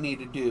that's what I need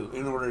to do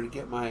in order to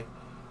get my,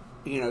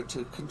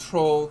 to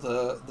control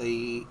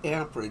the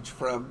amperage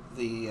from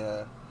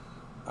the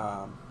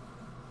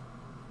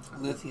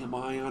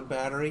lithium-ion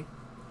battery.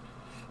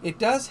 It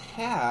does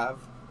have,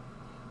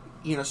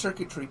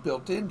 circuitry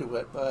built into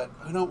it, but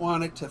I don't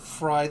want it to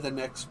fry the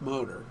next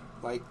motor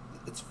like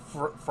it's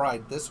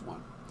fried this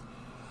one.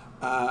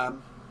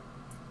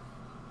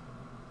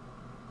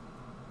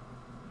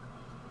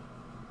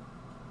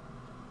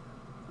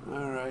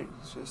 Alright,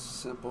 it's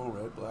just simple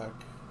red, black.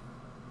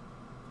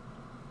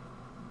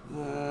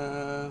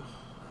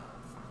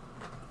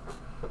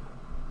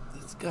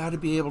 It's got to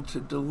be able to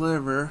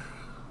deliver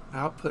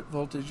output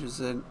voltages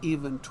an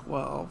even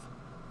 12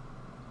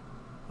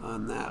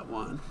 on that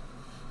one.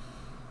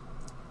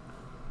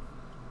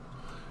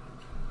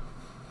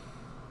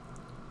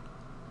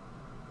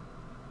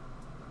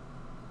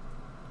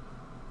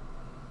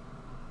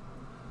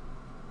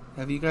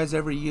 Have you guys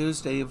ever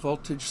used a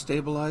voltage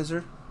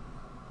stabilizer?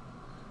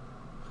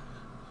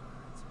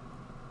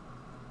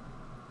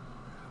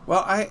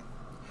 Well,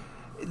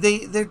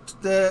 the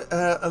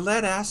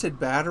lead acid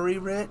battery,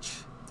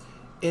 Rich,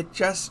 it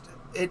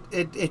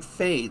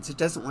fades. It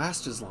doesn't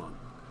last as long,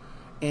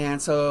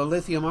 and so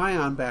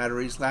lithium-ion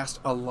batteries last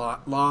a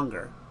lot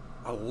longer,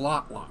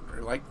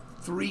 like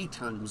 3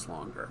 times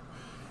longer.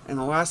 And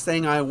the last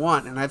thing I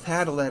want, and I've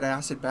had a lead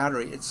acid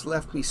battery, it's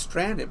left me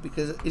stranded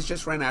because it's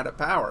just run out of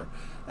power.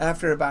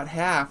 After about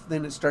half,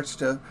 then it starts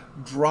to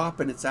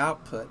drop in its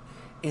output,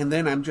 and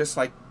then I'm just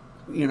like,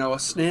 a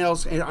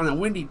snail's, on a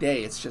windy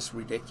day, it's just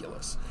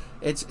ridiculous.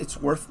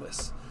 It's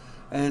worthless.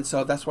 And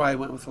so that's why I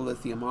went with a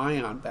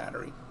lithium-ion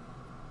battery.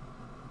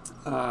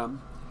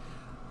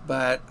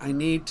 But I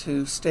need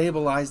to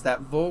stabilize that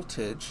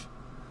voltage,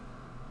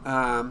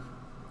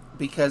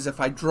 because if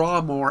I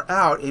draw more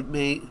out, it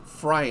may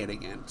fry it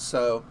again.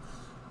 So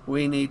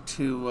we need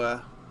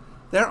to,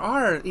 there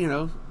are,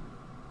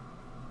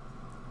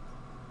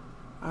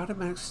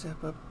 automatic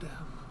step up,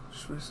 down,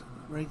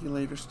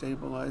 regulator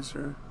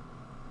stabilizer.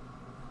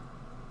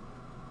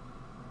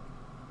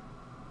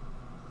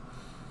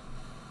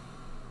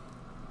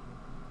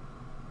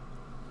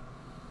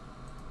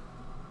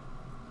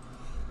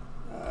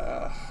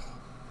 Uh,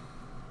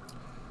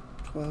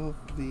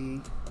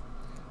 12V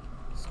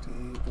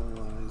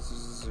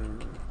stabilizer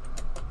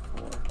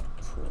for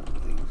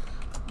trolling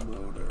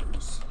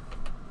motors.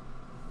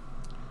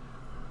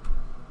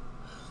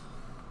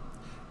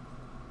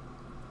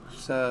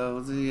 So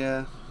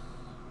the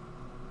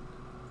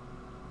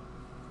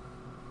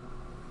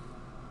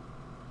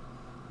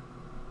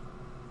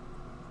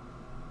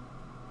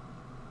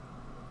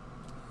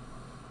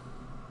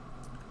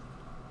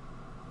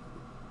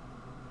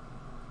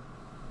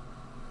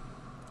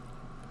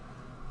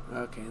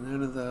okay,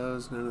 none of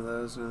those.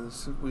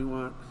 So we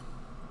want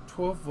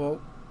 12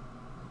 volt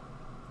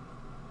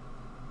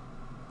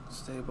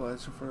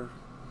stabilizer for,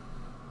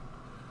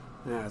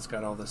 it's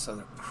got all this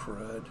other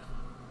crud.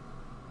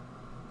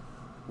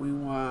 We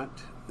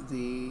want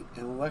an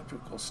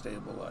electrical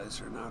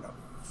stabilizer, not a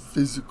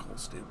physical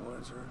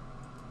stabilizer.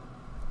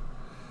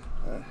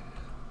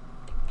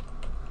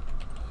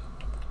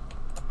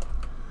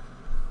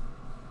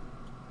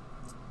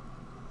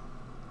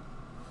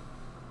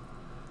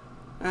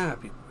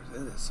 People,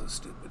 this is so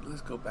stupid.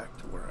 Let's go back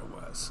to where I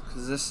was,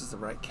 because this is the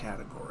right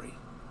category.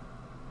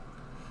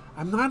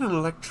 I'm not an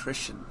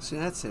electrician. See,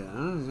 that's it.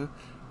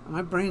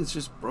 My brain's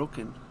just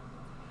broken.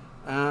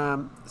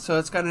 So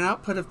it's got an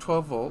output of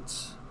 12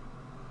 volts.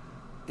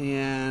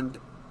 And,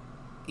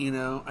 you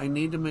know, I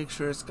need to make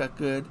sure it's got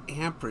good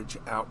amperage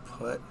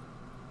output.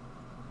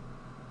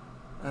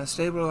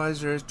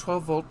 Stabilizer is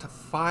 12 volt to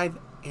 5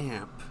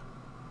 amp.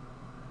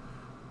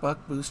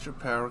 Buck booster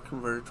power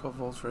converter, 12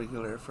 volts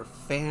regular for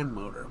fan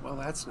motor. Well,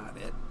 that's not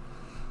it.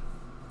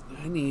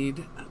 I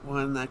need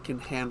one that can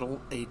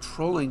handle a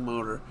trolling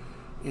motor.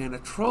 And a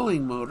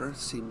trolling motor,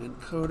 let's see, Minn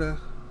Kota.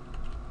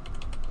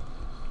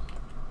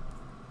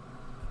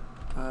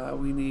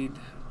 We need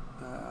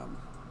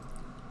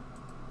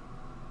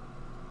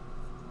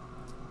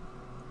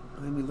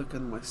let me look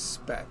at my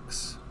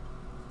specs.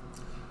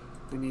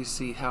 We need to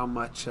see how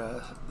much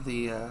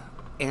the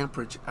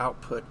amperage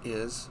output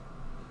is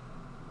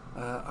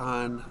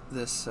on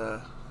this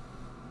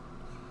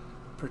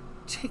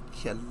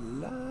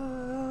particular.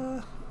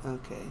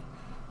 Okay,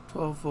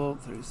 12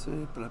 volt,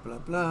 33, blah blah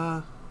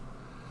blah.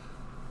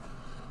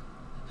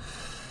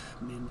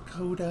 Minn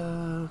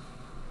Kota,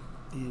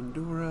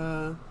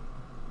 Endura.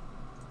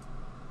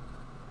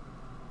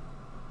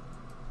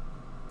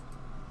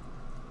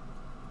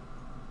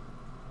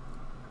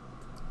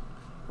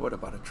 What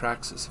about a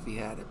Traxxas if he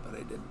had it, but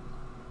I didn't.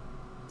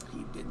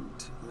 He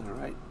didn't. All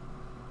right.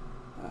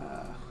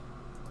 All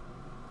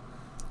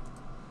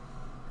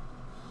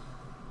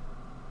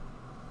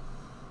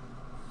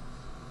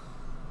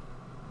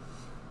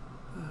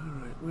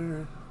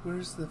right.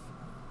 Where's the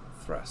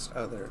thrust?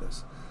 Oh, there it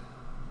is.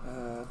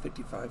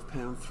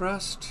 55-pound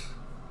thrust.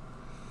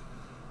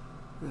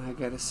 Now I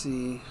got to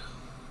see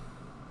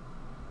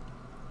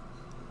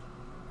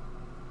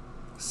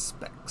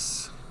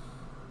specs.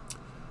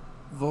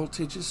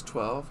 Voltage is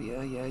 12,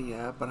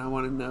 yeah, but I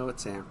want to know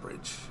its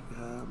amperage.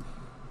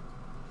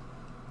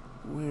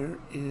 Where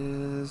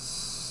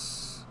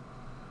is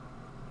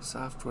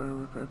software,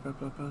 blah, blah,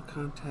 blah, blah,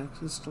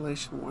 contacts,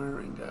 installation,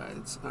 wiring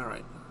guides? All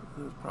right,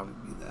 it'll probably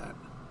be that.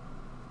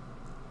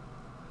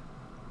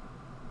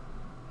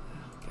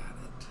 Got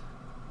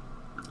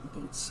it.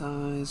 Boat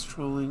size,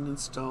 trolling,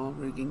 install,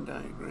 rigging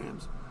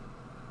diagrams.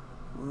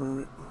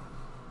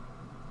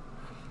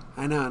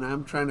 I know, and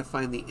I'm trying to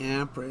find the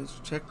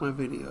amperage. Check my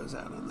videos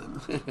out on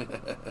them.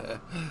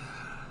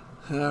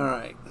 All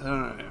right.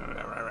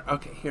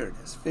 Okay, here it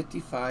is.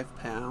 55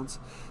 pounds,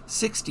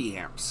 60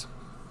 amps.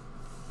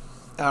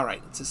 All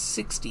right, it's a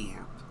 60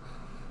 amp.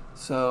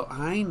 So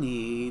I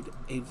need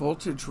a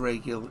voltage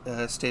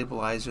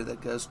stabilizer that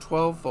goes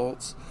 12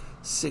 volts,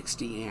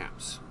 60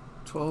 amps.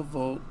 12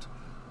 volt,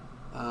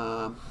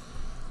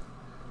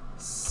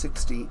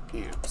 60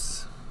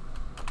 amps.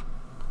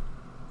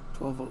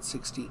 12 volt,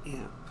 60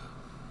 amp.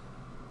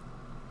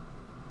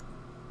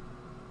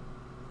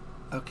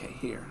 Okay,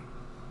 here.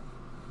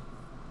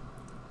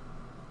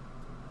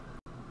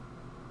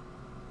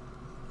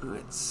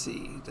 Let's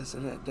see.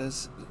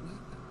 Does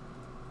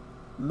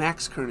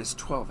max current is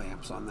 12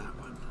 amps on that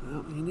one?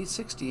 Well, you need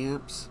 60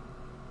 amps.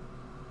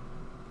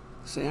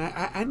 See,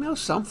 I know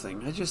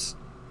something. I just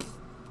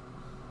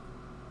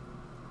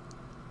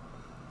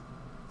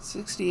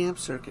 60 amp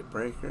circuit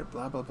breaker.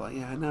 Blah blah blah.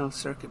 Yeah, I know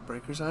circuit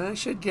breakers. I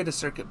should get a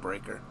circuit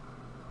breaker.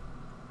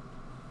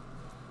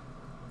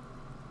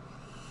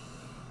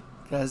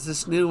 Because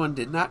this new one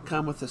did not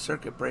come with a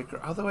circuit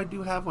breaker, although I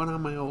do have one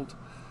on my old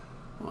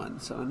one,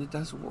 and it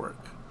does work.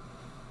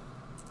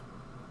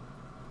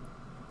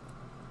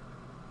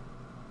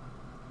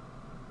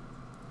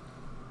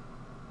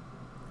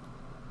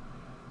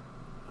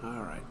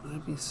 Alright,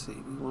 let me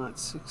see. We want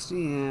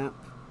 60 amp.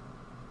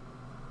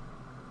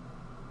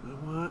 I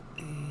want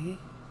a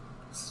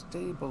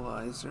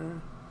stabilizer.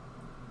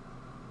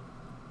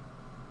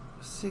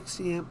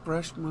 60 amp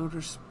brush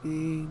motor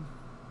speed.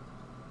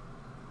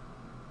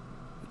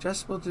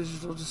 Adjustable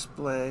digital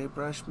display,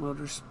 brush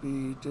motor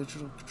speed,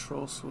 digital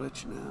control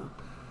switch now.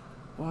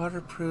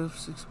 Waterproof,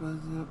 6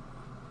 amp,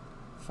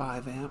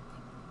 5 amp.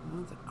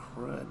 What the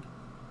crud.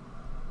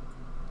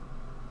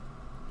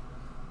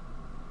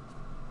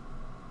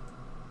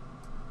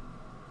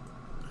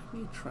 Let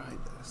me try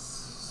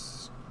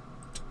this.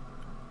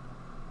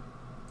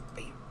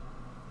 Bam.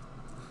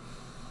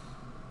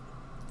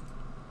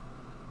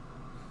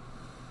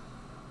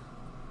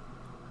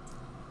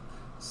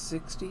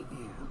 $60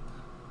 amp.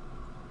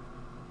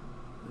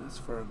 That's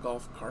for a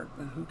golf cart,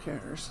 but who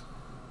cares?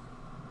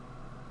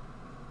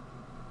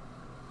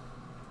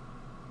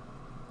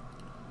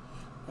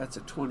 That's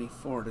a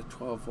 24 to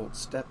 12 volt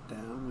step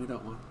down. We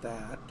don't want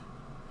that.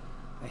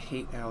 I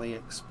hate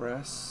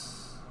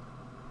AliExpress.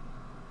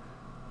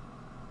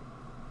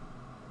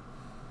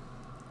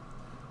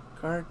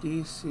 Car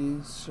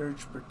DC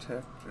surge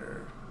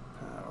protector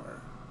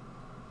power.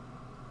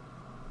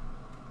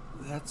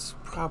 That's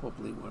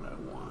probably what I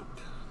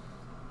want.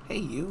 Hey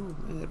you,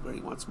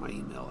 everybody wants my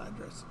email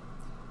address.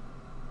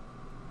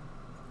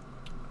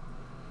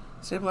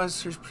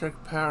 Stabilizer surge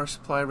protector power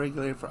supply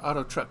regulator for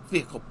auto, truck,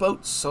 vehicle,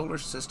 boats, solar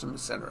system,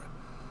 etc.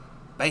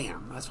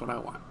 Bam, that's what I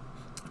want.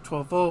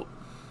 12 volt,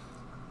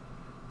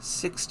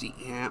 60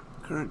 amp,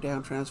 current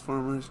down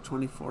transformers,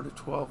 24 to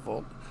 12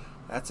 volt.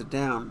 That's a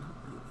down.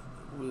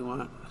 we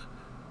want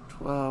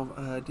 12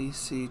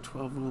 DC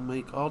 12 will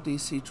make all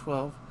DC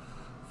 12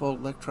 volt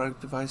electronic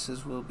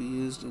devices will be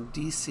used in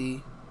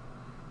DC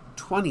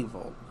 20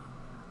 volt.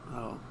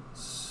 Oh,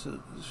 so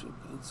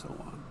and so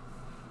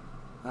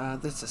on.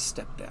 That's a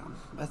step down.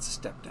 That's a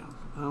step down.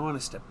 I want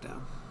a step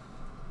down.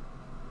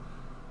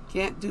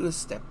 Can't do a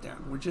step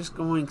down. We're just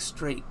going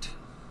straight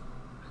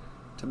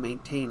to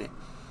maintain it.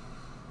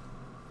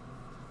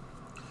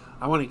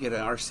 I want to get an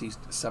RC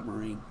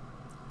submarine.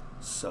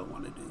 So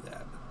want to do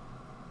that.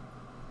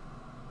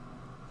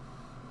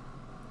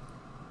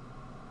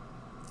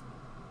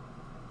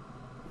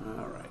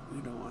 Alright,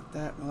 we don't want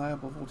that.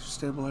 Reliable voltage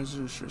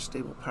stabilizer ensures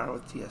stable power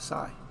with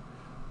TSI.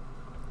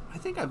 I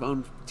think I've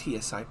owned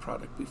TSI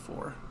product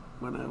before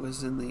when I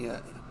was in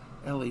the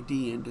LED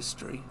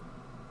industry.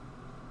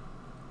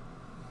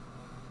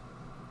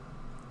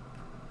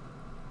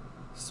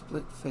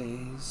 Split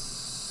phase,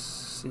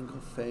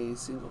 single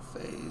phase. Do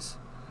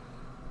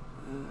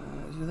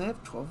they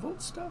have 12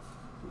 volt stuff?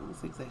 I don't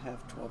think they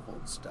have 12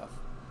 volt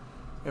stuff.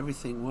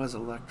 Everything was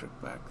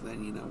electric back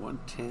then, you know,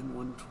 110,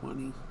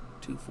 120,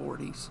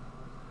 240s.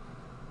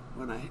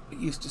 When I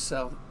used to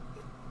sell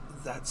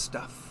that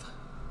stuff.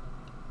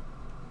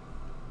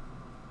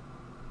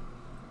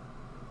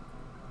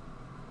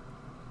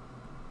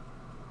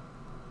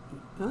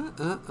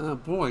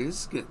 Boy,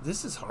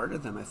 this is harder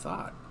than I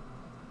thought.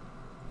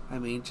 I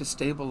mean, to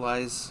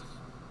stabilize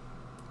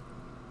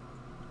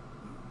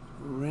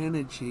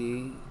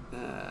Renogy,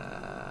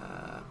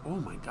 oh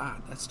my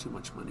God, that's too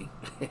much money.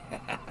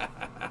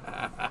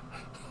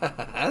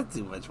 That's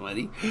too much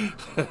money.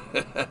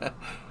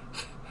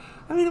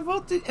 I mean,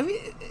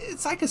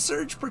 it's like a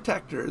surge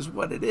protector is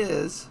what it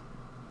is.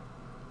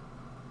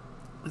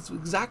 It's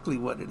exactly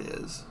what it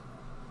is.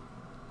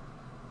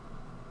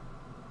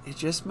 It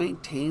just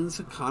maintains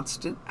a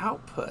constant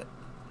output,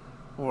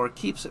 or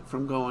keeps it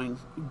from going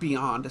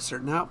beyond a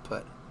certain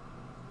output.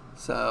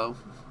 So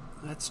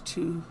that's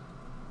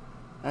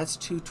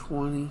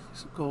 220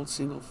 gold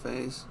single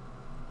phase.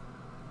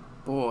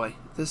 Boy,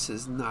 this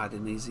is not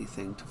an easy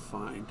thing to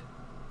find.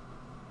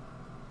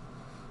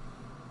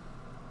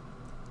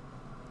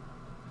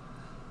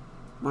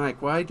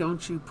 Mike, why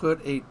don't you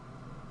put a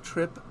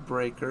trip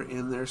breaker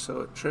in there so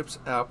it trips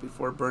out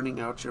before burning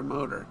out your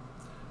motor?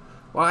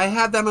 Well, I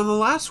had that on the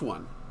last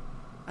one.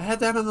 And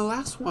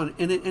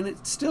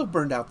it still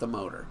burned out the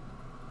motor.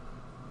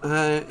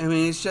 I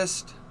mean, it's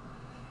just,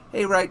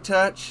 hey, Right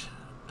Touch,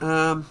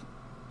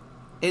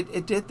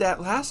 it did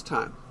that last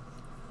time.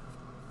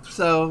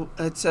 So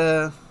it's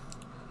I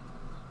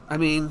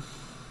mean,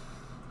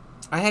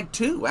 I had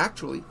two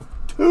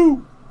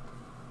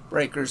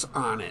breakers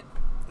on it.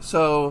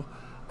 So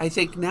I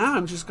think now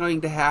I'm just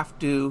going to have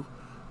to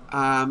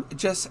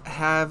just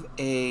have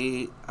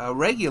a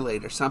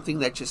regulator, something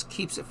that just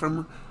keeps it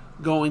from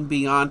going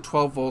beyond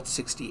 12 volts,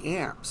 60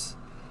 amps,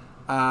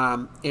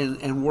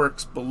 and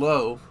works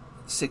below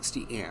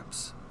 60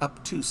 amps,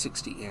 up to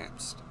 60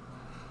 amps.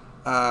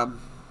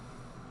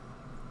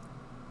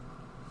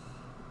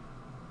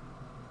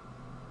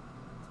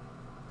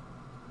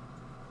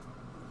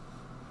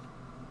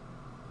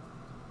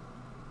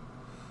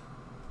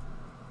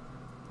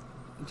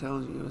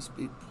 Intelligent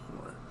USB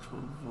port,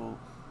 12 volt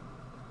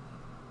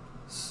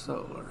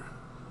solar.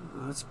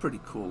 Oh, that's pretty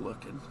cool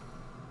looking.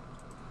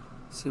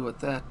 See what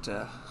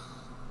that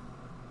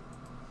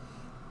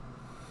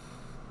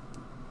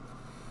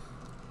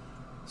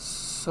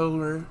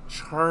solar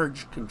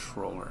charge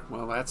controller.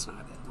 Well, that's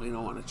not it. We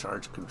don't want a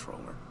charge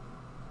controller.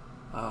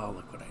 Oh,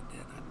 look what I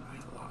did.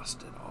 I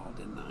lost it all,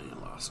 didn't I? I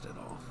lost it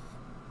all.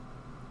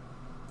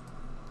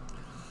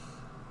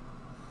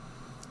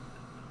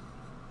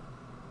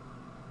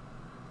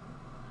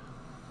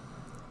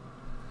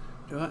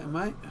 Let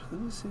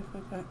me see if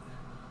I got...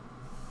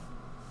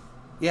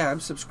 Yeah,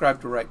 I'm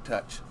subscribed to Right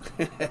Touch.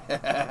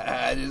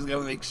 I just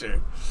gotta make sure.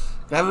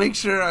 Gotta make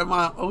sure I'm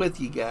with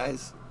you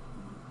guys.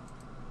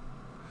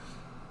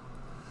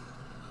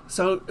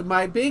 So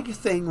my big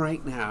thing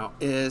right now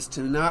is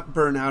to not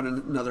burn out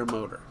another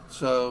motor.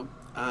 So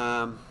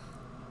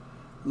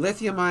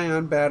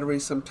lithium-ion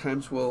batteries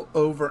sometimes will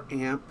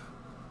over-amp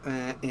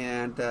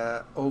and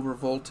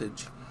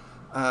over-voltage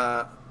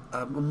a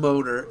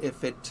motor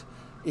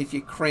if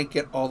you crank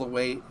it all the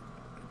way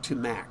to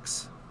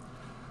max.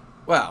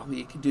 Well,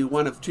 you can do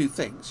one of two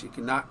things. You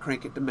can not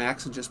crank it to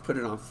max and just put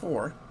it on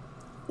 4,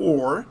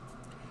 or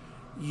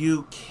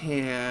you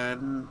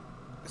can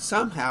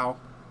somehow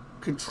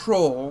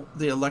control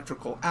the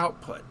electrical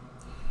output.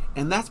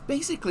 And that's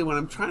basically what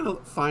I'm trying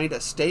to find, a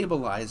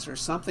stabilizer,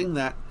 something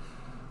that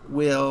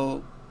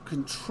will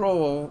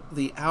control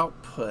the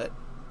output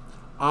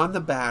on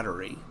the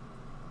battery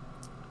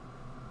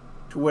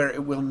to where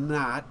it will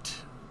not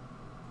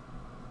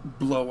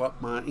blow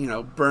up my,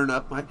 burn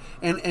up my,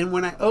 and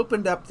when I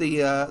opened up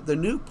the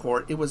new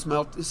port, it was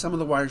some of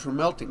the wires were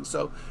melting.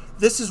 So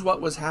this is what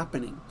was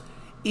happening.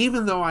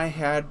 Even though I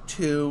had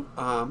two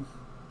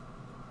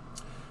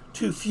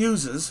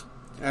fuses,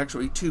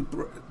 actually two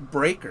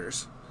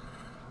breakers,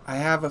 I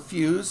had a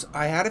fuse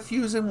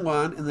in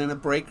one and then a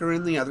breaker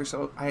in the other,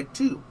 so I had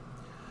two.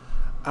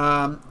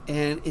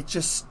 and it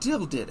just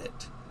still did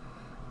it.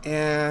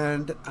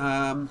 And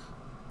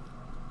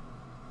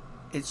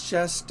it's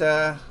just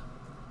I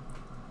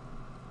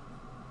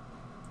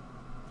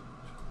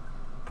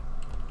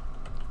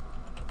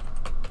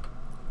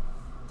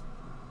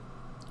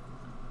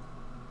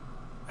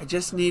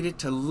just needed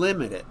to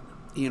limit it,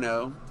 you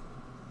know,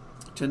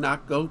 to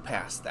not go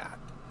past that.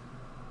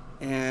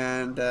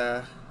 And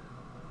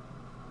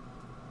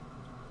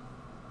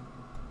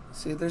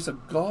see, there's a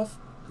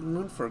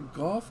one for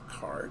golf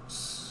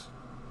carts.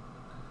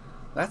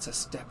 That's a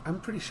step. I'm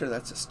pretty sure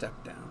that's a step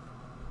down.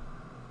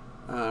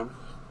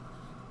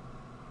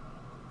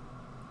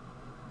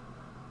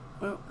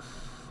 Well,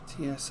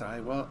 TSI.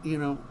 Well, you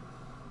know.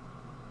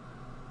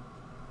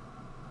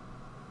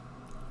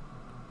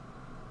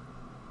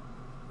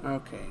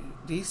 Okay,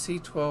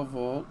 DC 12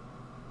 volt.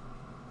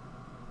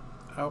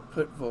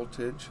 Output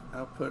voltage.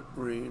 Output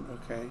read.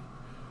 Okay.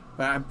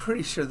 But I'm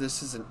pretty sure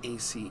this is an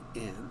AC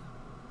in.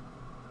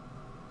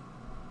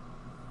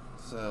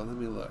 So let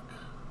me look.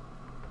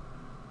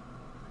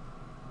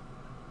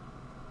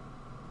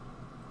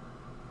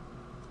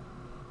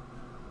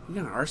 You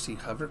got an RC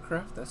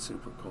hovercraft? That's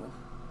super cool.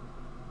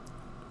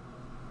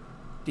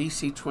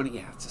 DC 20,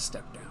 yeah, it's a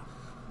step down.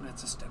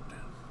 That's a step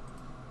down.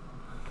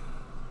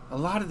 A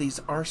lot of these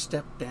are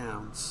step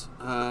downs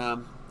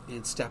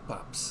and step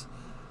ups.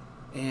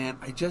 And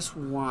I just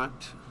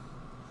want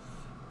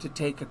to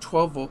take a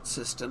 12 volt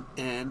system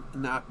and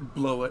not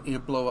blow it, you know,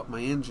 blow up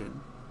my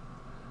engine.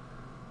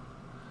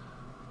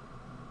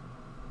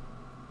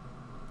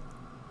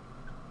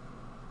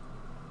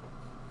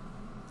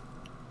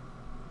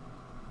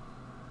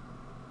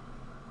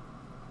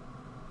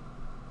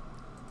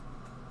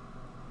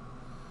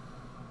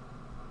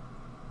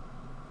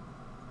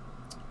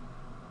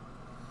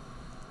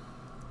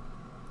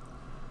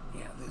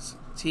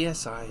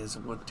 TSI is a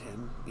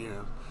 110, you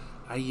know.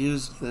 I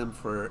used them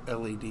for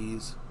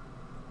LEDs.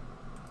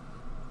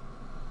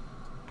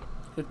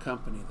 Good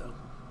company, though.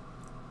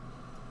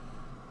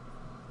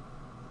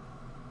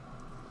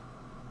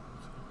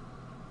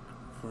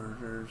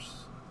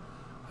 Converters.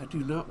 I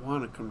do not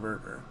want a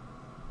converter.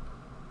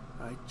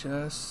 I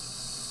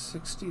just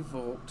 60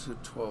 volt to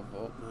 12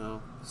 volt.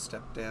 No,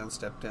 step down,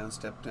 step down,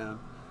 step down.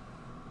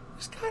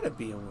 There's got to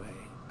be a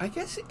way. I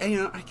guess, you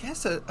know, I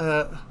guess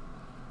a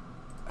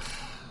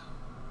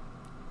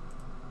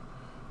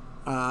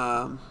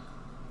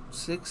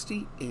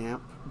 60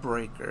 amp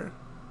breaker.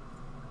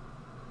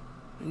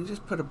 And you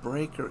just put a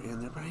breaker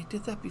in there, but I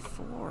did that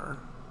before,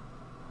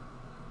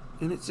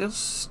 and it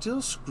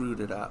still screwed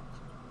it up.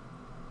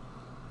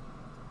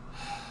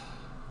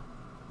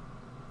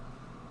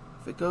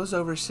 If it goes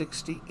over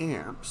 60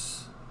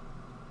 amps,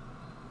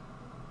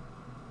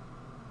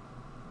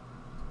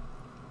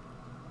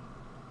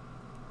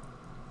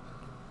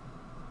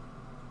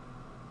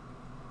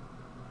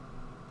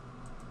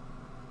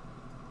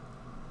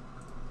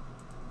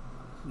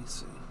 let me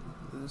see.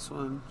 This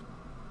one,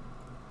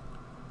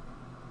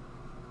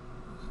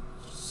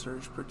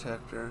 surge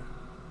protector,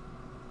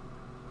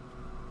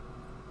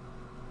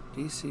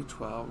 DC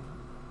 12.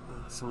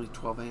 It's only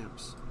 12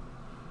 amps.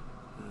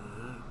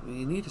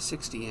 You need a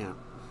 60 amp.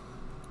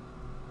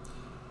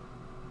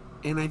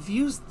 And I've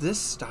used this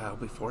style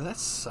before. That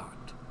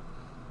sucked.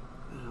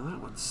 You know,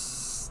 that one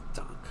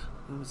stunk.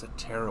 That was a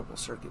terrible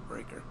circuit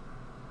breaker.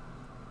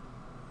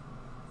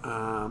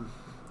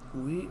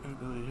 We are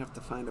going to have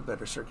to find a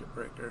better circuit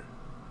breaker.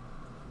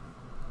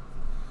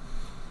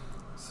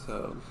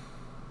 So,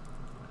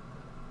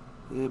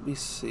 let me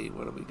see.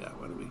 What do we got?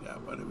 What do we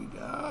got? What do we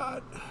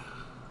got?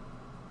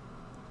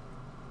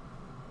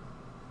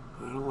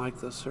 I don't like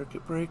those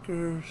circuit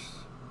breakers.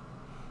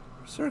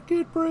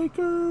 Circuit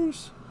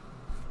breakers!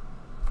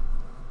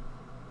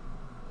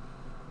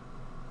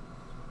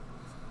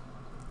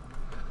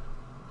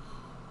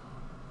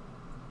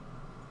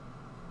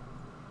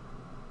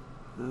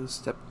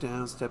 Step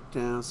down, step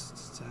down,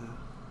 step down.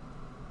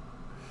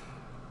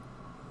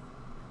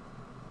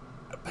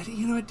 But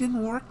you know, it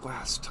didn't work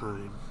last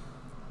time.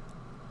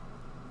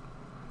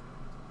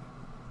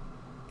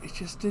 It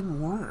just didn't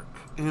work,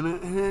 and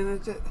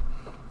it's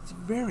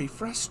very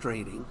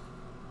frustrating.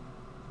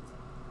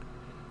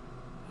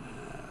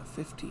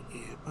 50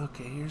 amp.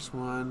 Okay, here's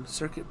one.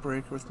 Circuit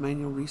breaker with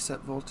manual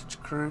reset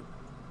voltage current.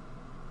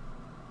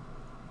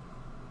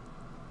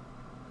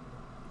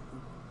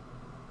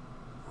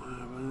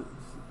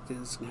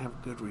 Doesn't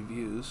have good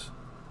reviews.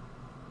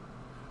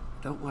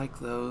 Don't like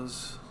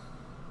those.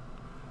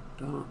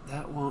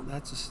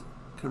 That's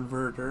a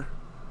converter.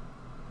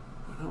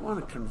 I don't want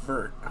to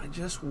convert. I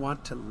just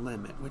want to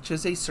limit, which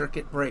is a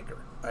circuit breaker.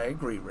 I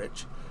agree,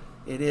 Rich.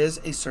 It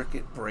is a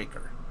circuit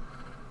breaker.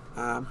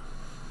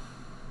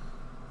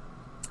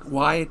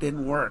 Why it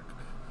didn't work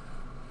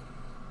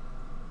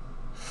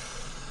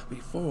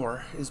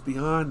before is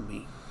beyond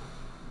me.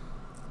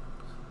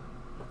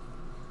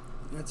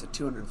 That's a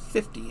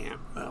 250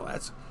 amp. Well,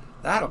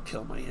 that'll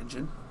kill my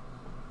engine.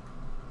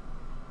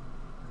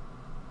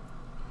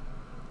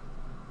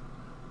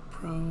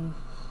 Pro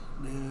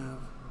Nav.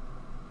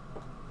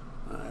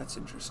 That's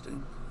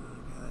interesting.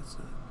 Okay, that's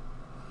not.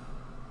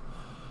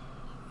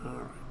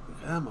 Alright,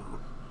 come on.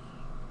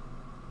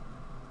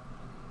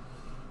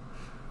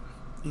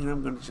 You know,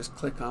 I'm going to just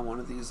click on one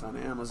of these on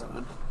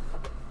Amazon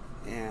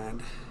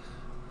and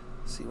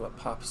see what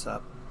pops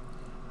up.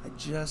 I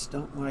just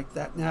don't like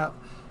that. Now,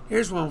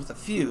 here's one with a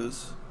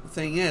fuse. The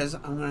thing is,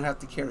 I'm going to have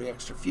to carry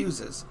extra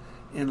fuses,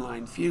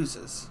 inline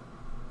fuses.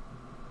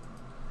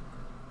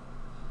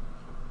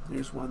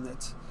 Here's one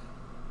that's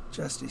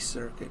just a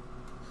circuit.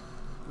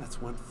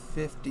 That's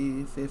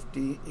 150,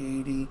 50, 80.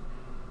 And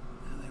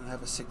they don't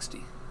have a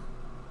 60.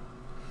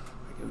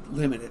 I could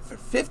limit it for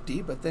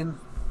 50, but then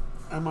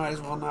I might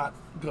as well not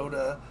go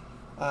to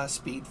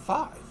speed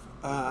 5.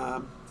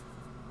 I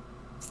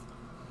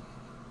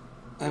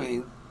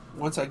mean,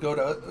 once I go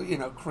to, you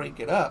know, crank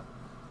it up.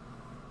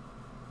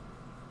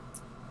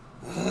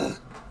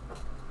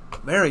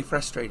 Very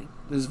frustrating.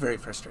 This is very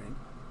frustrating.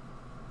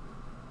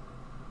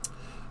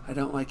 I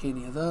don't like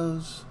any of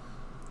those.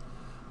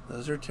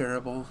 Those are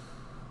terrible.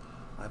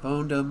 I've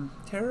owned them.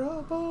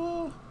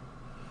 Terrible.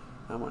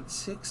 I want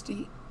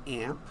 60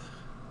 amp.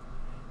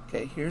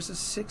 Okay, here's a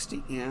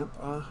 60 amp.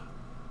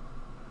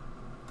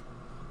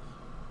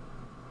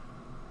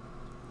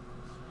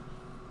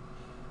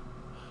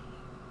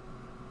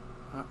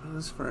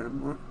 This is for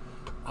an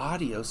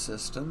audio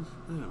system.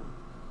 Oh.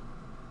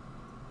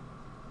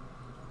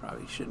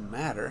 Probably shouldn't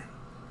matter.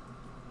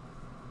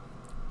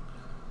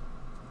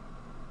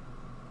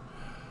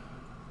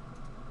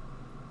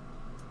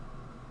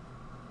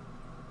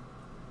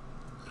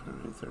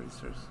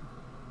 36.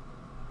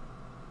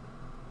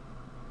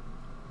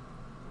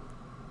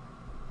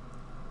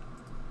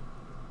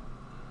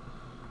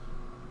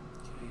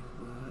 Okay,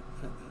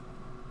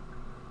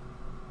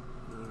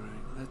 all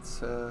right,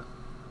 let's okay,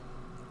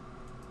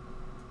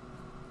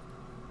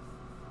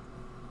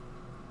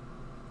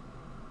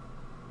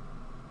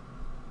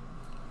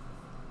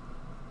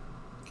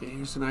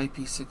 here's an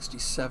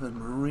IP67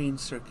 marine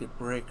circuit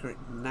breaker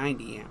at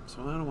 90 amps.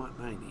 Well, I don't want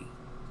 90.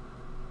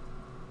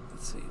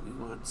 Let's see, we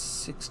want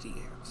 60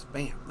 amps.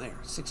 Bam, there,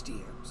 60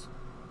 amps.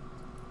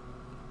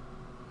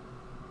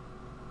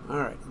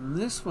 Alright, and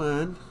this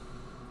one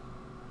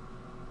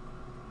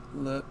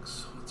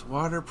looks, it's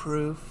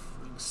waterproof.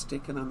 I can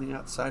stick it on the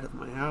outside of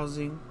my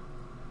housing.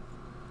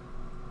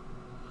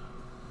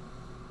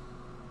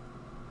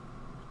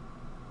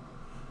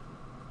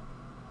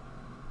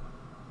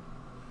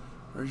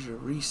 Where's your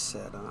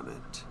reset on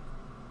it?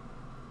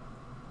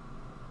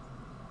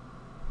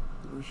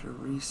 Where's your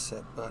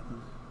reset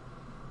button?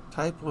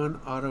 Type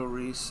 1 auto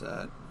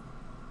reset.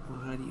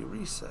 Well, how do you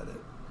reset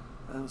it?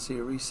 I don't see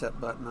a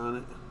reset button on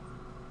it.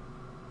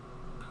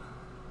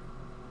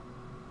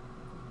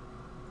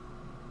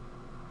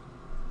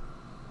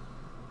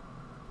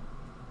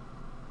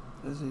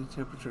 Is the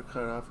temperature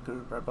cut off? I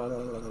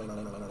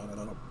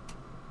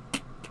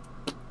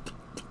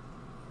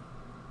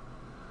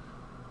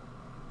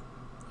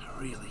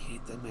really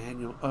hate the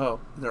manual. Oh,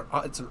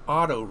 it's an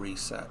auto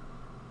reset.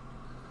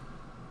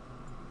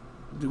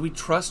 Do we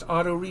trust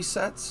auto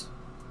resets?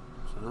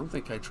 I don't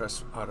think I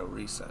trust auto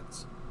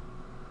resets.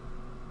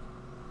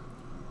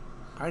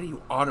 How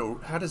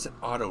does it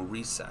auto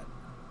reset?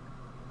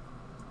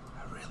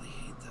 I really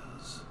hate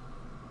those.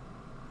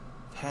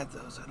 I've had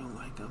those, I don't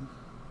like them.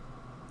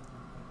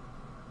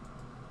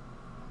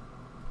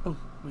 Oh,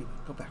 wait,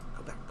 go back.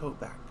 Okay.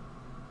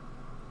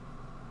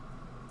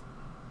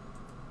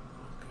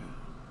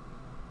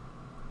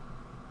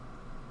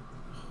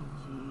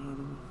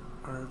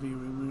 RV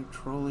remote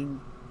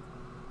trolling.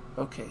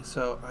 Okay,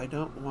 so I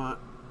don't want...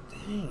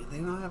 Dang, they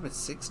don't have a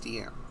 60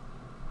 amp.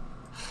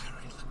 I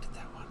already looked at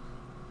that one.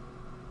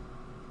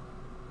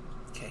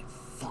 Okay,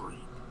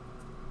 fine.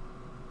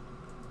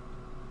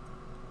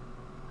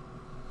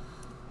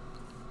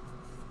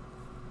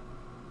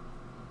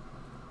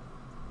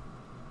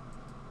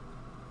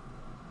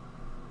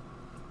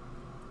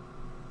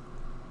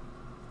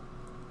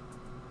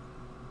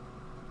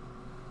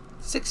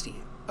 $60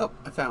 amp. Oh,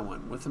 I found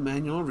one with a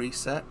manual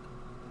reset.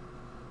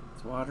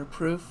 It's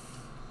waterproof.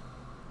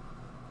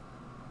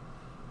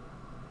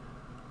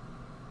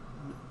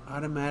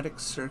 Automatic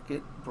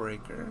circuit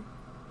breaker,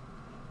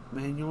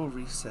 manual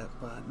reset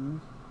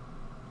button.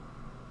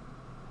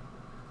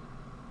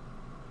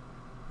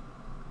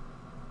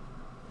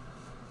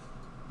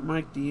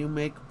 Mike, do you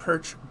make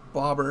perch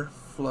bobber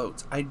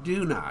floats? I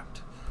do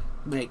not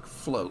make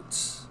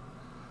floats.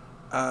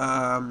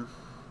 It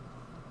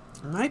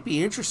might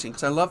be interesting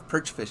because I love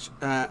perch fish.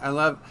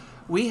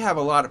 We have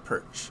a lot of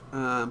perch,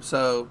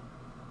 so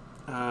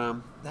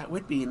that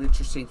would be an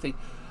interesting thing.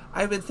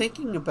 I've been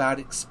thinking about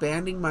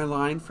expanding my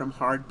line from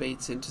hard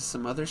baits into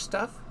some other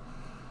stuff.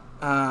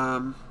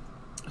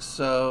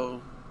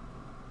 So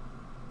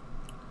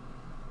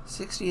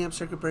 60 amp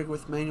circuit breaker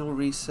with manual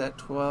reset,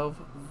 12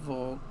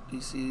 volt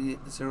DC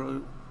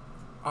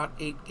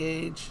 0.8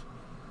 gauge.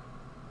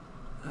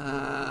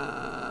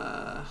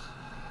 I'll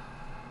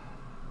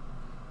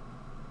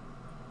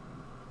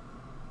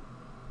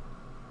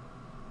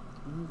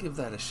give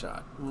that a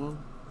shot. Well,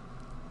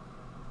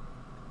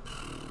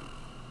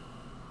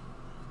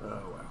 oh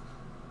well.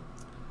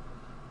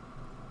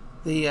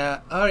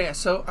 Oh yeah,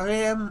 so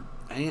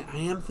I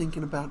am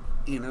thinking about,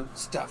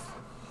 stuff.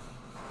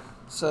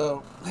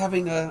 So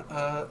having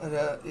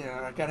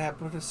I gotta have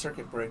put a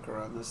circuit breaker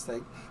on this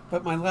thing.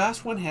 But my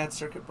last one had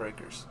circuit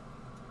breakers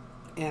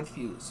and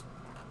fuse,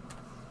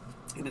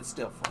 and it's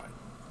still fine.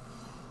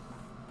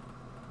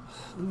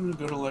 I'm gonna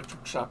go to an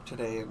electric shop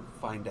today and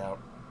find out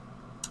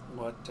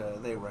what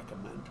they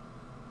recommend.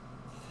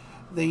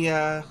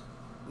 The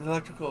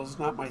electrical is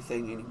not my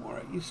thing anymore.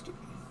 It used to be.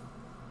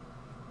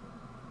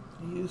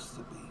 I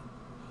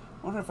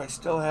wonder if I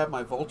still have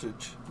my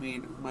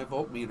my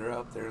voltmeter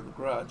out there in the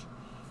garage.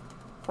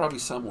 Probably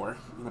somewhere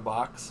in a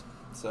box.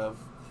 So,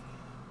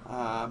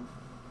 yeah.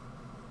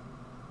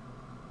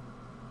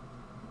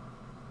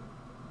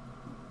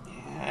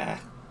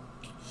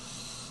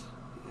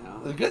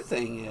 The good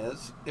thing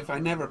is, if I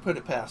never put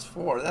it past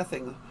 4,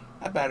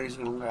 that battery's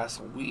going to last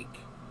a week.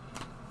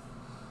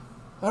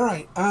 All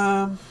right.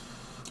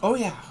 Oh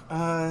yeah.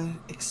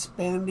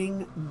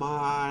 Expanding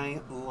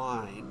my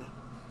line.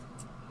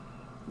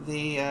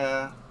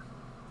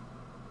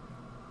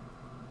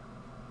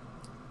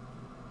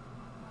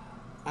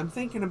 I'm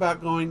thinking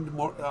about going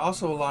to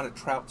also a lot of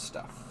trout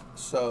stuff.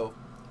 So,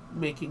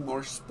 making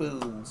more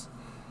spoons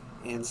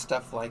and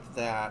stuff like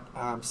that.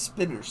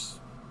 Spinners,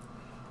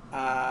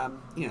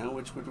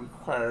 which would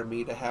require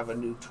me to have a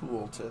new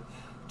tool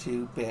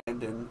to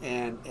bend and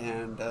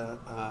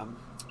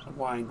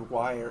wind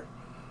wire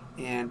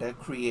and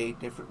create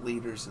different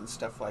leaders and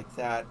stuff like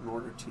that in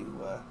order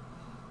to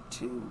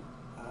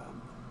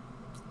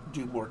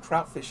do more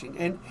trout fishing.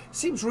 And it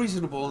seems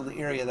reasonable in the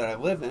area that I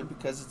live in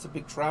because it's a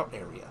big trout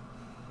area.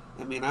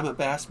 I mean, I'm a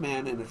bass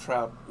man in a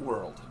trout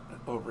world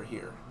over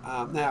here.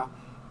 Now,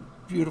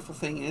 beautiful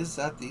thing is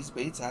that these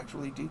baits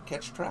actually do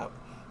catch trout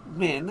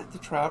when the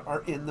trout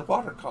are in the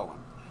water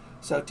column.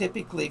 So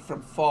typically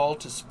from fall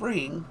to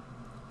spring,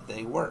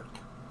 they work.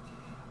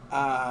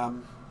 But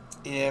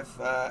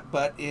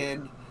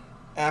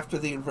after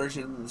the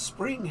inversion in the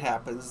spring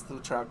happens, the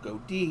trout go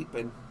deep,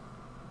 and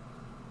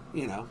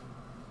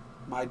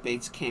my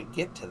baits can't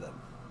get to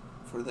them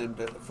for them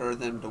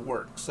to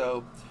work.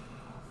 So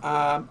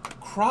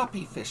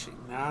crappie fishing.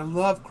 Now I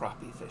love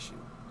crappie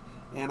fishing,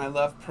 and I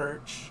love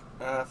perch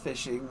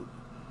fishing.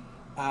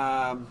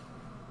 I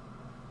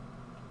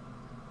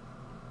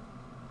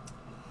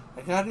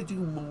got to do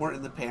more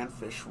in the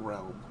panfish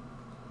realm,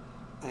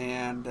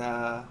 and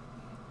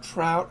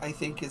trout I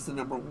think is the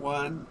number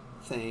one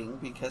thing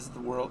because of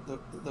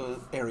the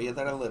area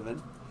that I live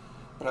in.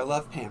 But I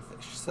love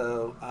panfish,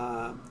 so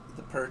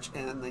the perch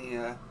and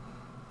the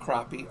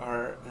crappie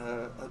are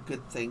a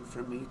good thing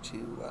for me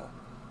to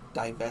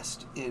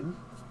divest in,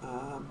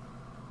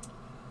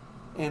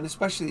 and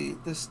especially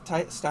this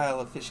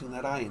style of fishing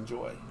that I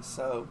enjoy.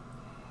 So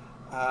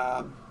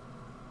I'm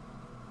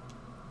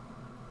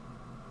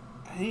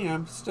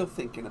still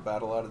thinking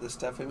about a lot of this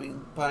stuff. I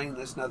mean, buying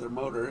this other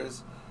motor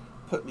has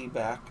put me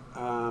back.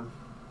 I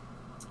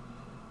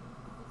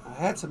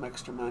had some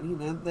extra money,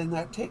 and then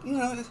that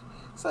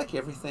it's like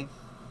everything.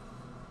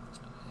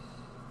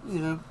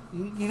 You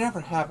never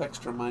have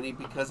extra money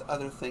because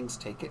other things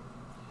take it.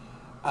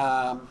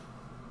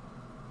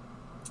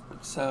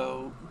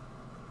 So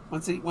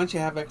once you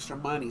have extra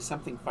money,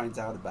 something finds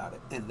out about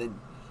it, and then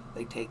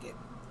they take it.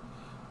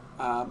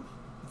 Bought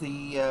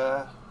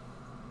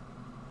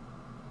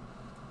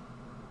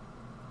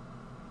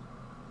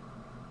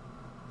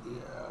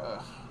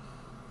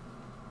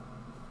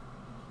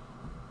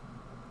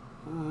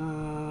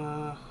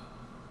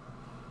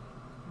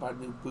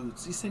new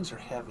boots. These things are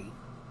heavy.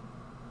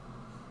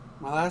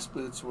 My last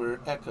boots were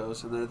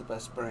Echoes, and they're the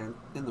best brand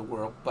in the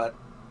world, but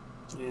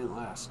they didn't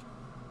last.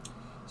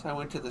 So I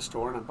went to the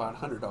store and I bought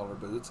 $100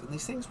 boots, and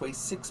these things weigh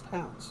 6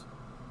 pounds.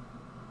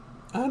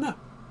 Oh no,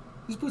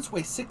 these boots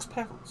weigh 6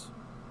 pounds.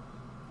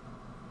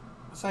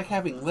 It's like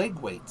having leg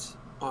weights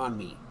on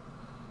me.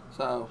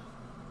 So,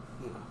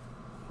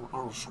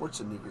 Arnold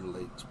Schwarzenegger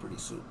legs pretty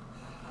soon.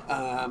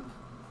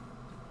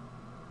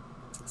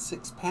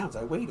 6 pounds.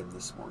 I weighed him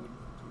this morning.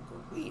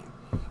 Man,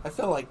 I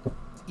feel like,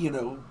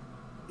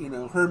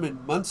 Herman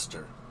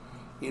Munster,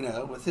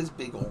 with his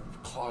big old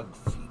clogged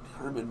feet.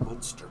 Herman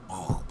Munster.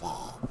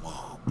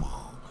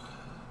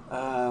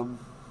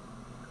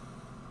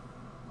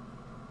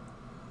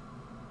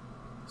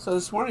 So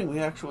this morning we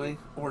actually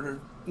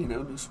ordered,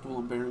 new spool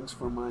and bearings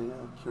for my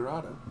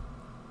Curado.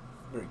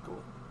 Very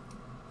cool.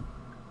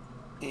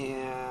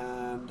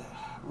 And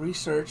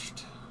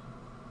researched.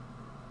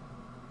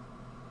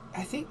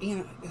 I think,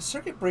 a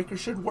circuit breaker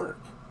should work.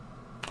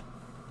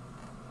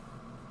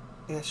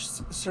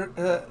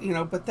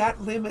 But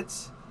that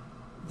limits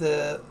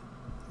the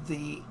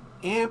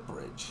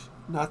amperage,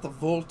 not the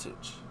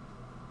voltage.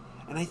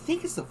 And I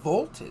think it's the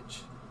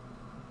voltage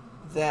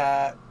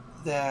that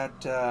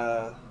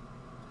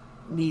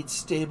needs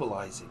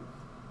stabilizing.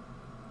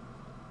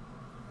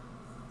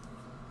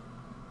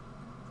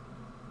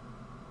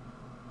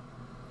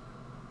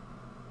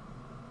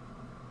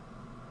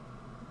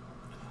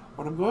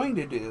 What I'm going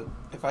to do,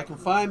 if I can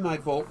find my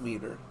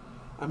voltmeter,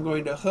 I'm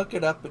going to hook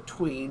it up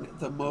between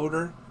the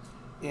motor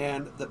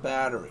and the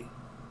battery.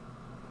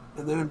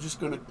 And then I'm just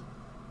going to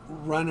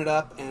run it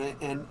up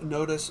and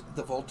notice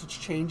the voltage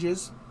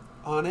changes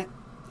on it.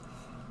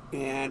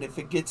 And if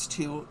it gets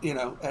to,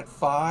 at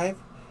 5,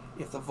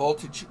 if the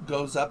voltage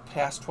goes up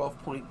past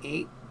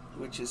 12.8,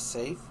 which is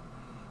safe,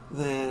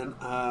 then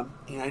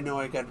I know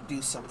I got to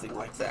do something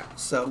like that.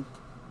 So,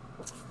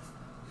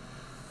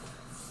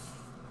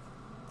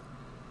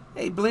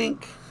 hey,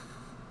 Blink,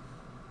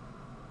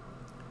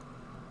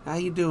 how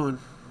you doing?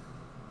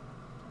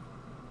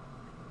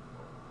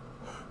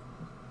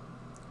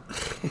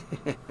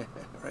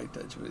 Right,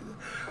 touch with you.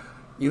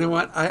 You know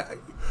what?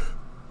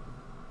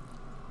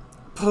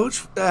 Perch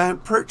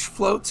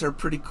floats are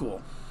pretty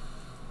cool.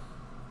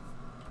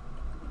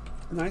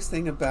 Nice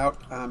thing about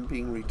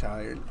being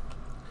retired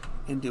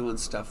and doing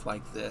stuff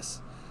like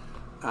this.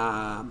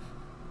 I'm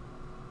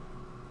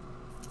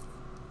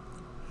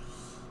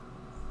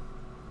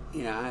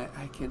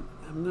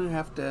gonna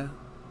have to.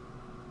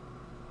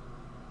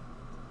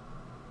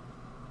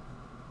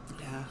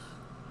 Yeah.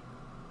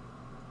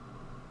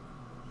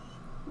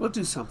 We'll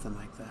do something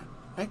like that.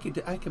 I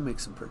can make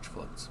some perch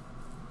floats.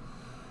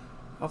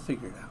 I'll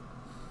figure it out.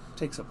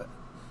 Takes a bit.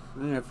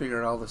 I'm gonna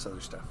figure out all this other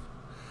stuff.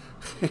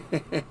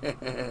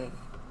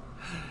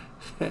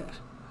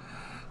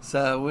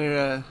 So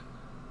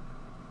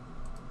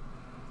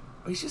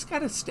we just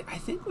gotta. I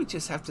think we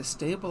just have to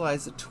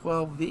stabilize the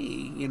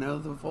 12V.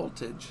 The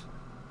voltage.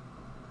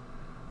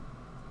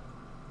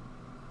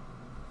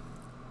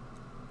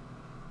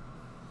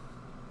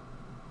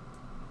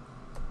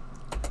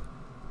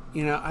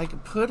 I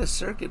could put a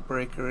circuit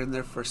breaker in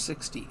there for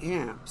 60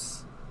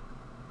 amps.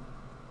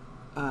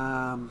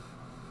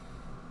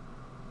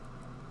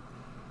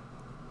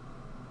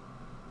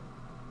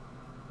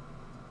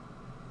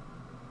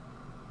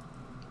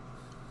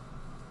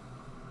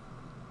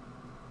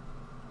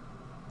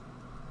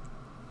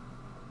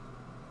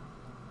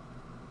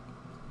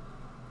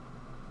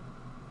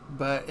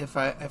 But if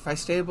I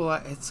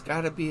stabilize, it's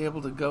got to be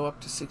able to go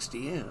up to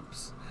 60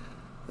 amps.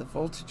 The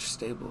voltage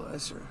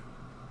stabilizer.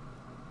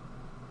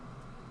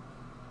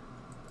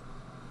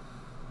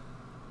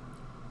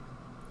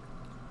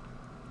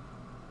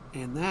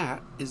 And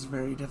that is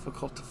very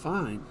difficult to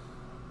find.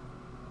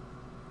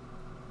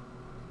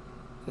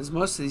 Because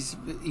most of these,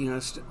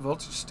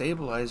 voltage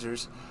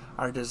stabilizers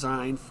are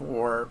designed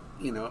for,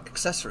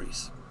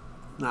 accessories,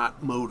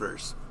 not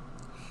motors.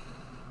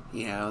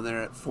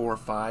 They're at 4 or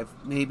 5,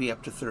 maybe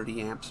up to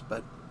 30 amps,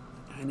 but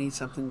I need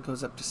something that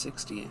goes up to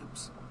 60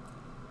 amps.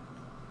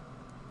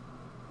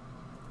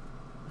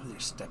 And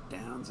there's step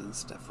downs and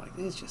stuff like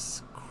that. It's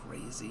just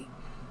crazy.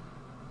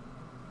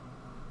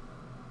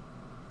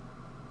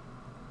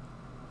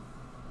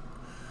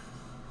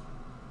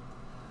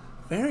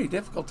 Very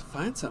difficult to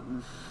find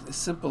something as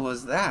simple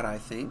as that, I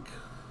think.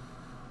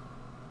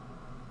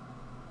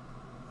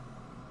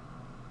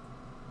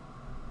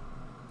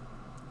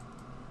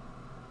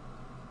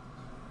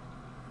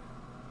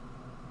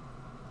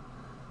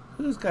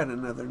 Who's got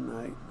another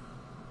night?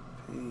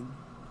 Pain.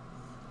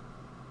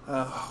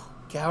 Oh,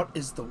 gout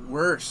is the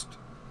worst.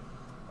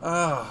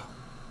 Oh,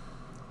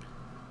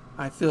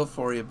 I feel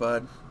for you,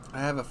 bud. I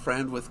have a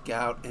friend with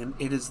gout, and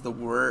it is the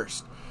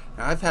worst.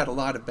 Now, I've had a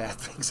lot of bad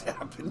things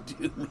happen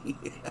to me.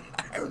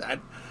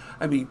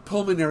 I mean,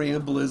 pulmonary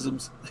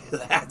embolisms,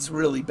 that's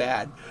really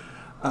bad.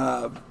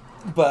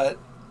 But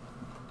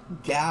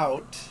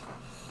gout,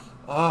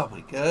 oh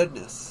my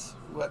goodness.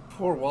 What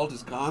poor Walt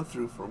has gone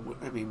through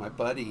my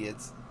buddy,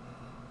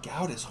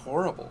 gout is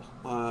horrible.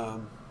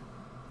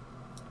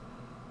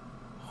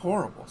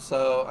 Horrible.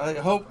 So I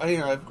hope,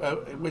 I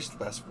wish the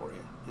best for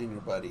you and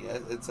your buddy.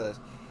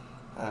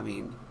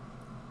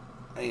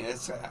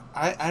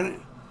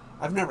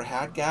 I've never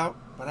had gout,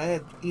 but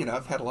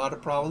I've had a lot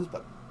of problems,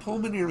 but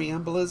pulmonary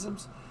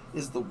embolisms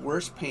is the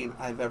worst pain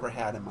I've ever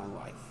had in my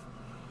life.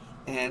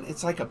 And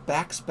it's like a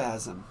back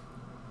spasm,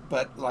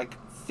 but like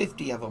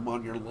 50 of them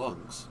on your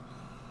lungs.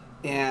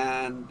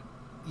 And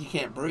you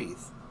can't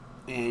breathe.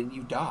 And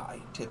you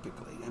die,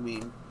 typically. I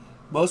mean,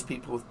 most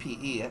people with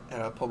PE,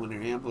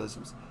 pulmonary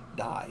embolisms,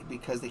 die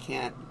because they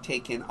can't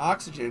take in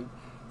oxygen.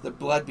 The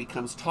blood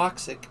becomes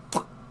toxic.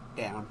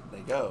 Down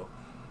they go.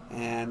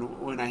 And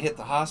when I hit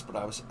the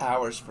hospital, I was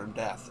hours from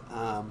death.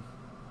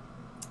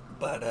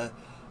 But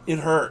it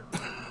hurt.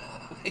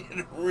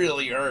 It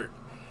really hurt.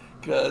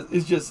 Because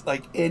it's just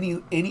like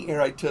any air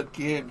I took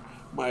in,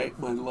 my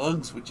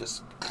lungs would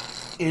just,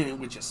 and it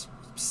would just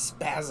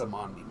spasm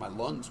on me. My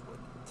lungs would.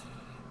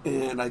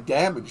 And I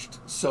damaged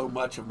so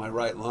much of my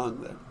right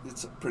lung that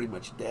it's pretty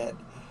much dead.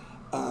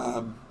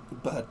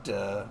 But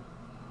the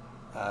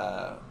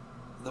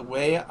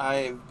way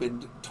I've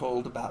been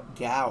told about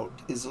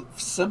gout is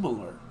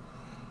similar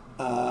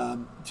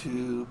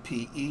to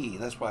PE.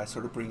 That's why I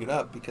sort of bring it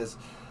up, because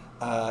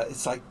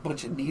it's like a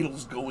bunch of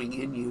needles going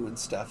in you and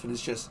stuff, and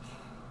it's just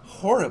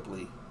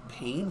horribly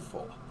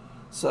painful.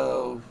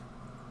 So,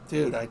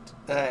 dude, I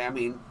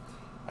can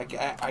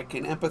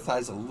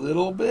empathize a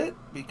little bit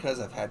because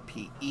I've had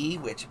PE,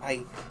 which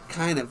I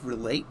kind of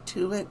relate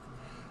to it.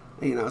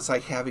 It's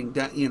like having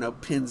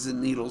pins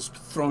and needles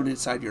thrown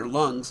inside your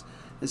lungs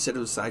instead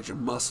of inside your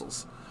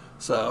muscles.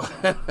 So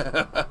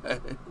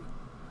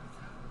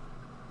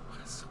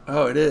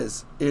Oh, it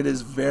is. It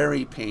is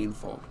very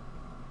painful.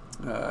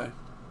 Uh,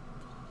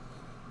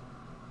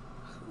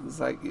 it's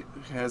like it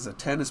has a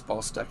tennis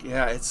ball stuck.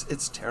 Yeah,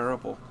 it's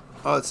terrible.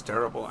 Oh, it's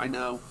terrible. I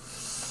know.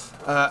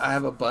 I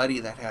have a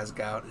buddy that has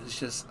gout. It's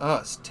just, oh,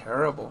 it's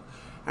terrible.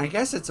 And I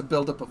guess it's a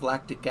buildup of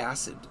lactic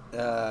acid.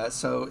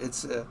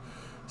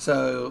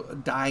 So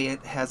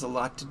diet has a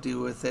lot to do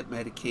with it,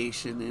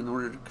 medication in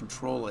order to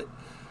control it.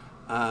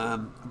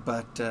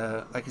 But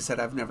like I said,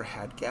 I've never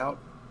had gout,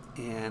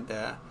 and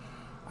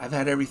I've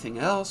had everything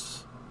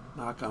else.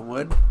 Knock on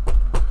wood.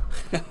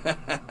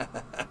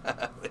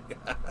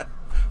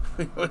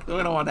 We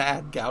don't want to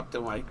add gout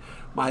to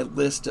my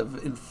list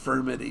of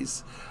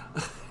infirmities.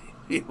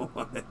 We don't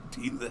want to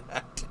do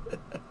that.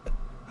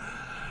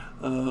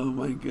 Oh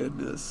my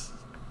goodness.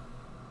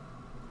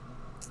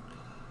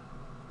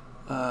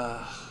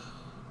 Yeah,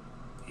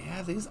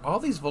 all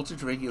these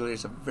voltage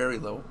regulators have very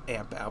low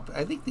amp output.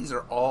 I think these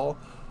are all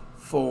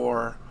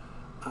for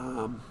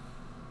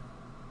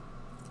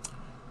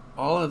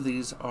all of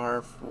these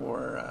are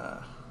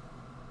for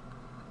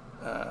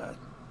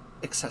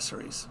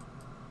accessories.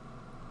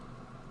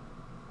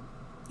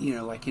 You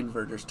know, like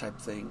inverters type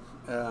thing.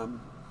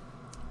 Down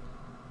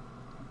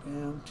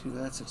to,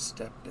 that's a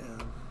step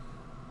down.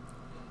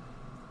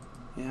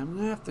 Yeah, I'm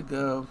gonna have to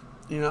go.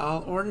 You know,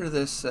 I'll order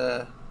this,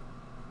 or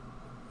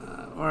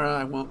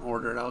I won't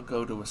order it. I'll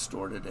go to a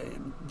store today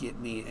and get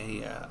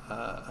me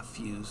a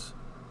fuse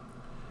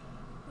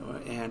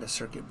and a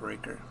circuit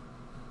breaker.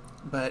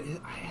 But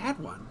I had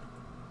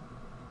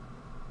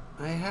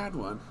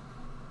one.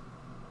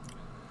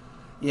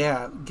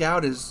 Yeah,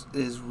 gout is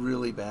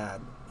really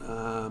bad,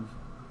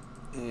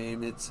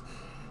 and it's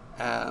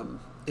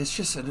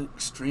just an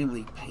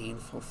extremely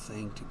painful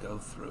thing to go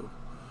through.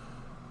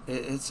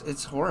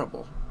 It's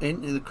horrible,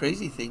 and the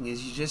crazy thing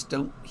is you just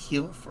don't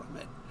heal from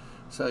it.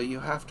 So you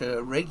have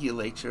to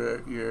regulate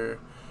your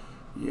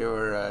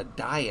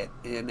diet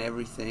and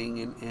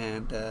everything,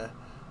 and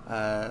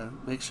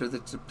make sure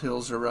that the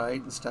pills are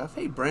right and stuff.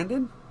 Hey,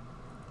 Brendan.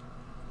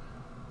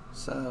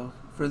 So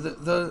for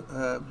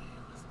the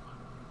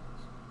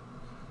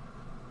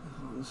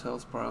this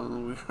health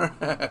problem,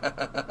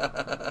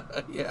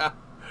 yeah.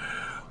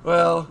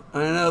 Well,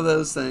 I know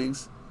those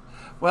things.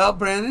 Well,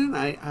 Brandon,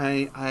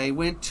 I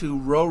went to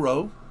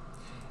Roro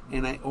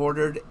and I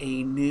ordered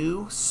a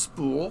new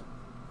spool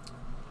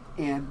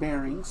and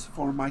bearings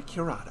for my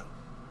Curado.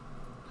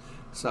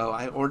 So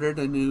I ordered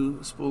a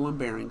new spool and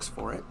bearings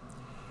for it.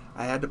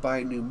 I had to buy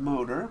a new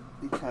motor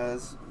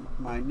because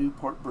my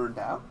Newport burned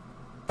out.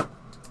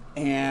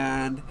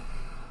 And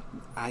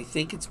I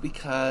think it's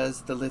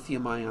because the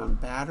lithium-ion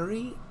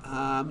battery,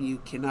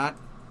 you cannot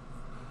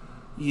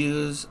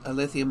use a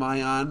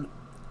lithium-ion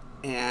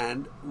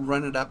and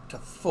run it up to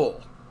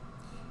full,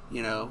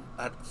 you know,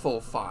 at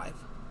full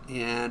 5.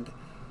 And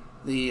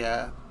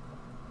the,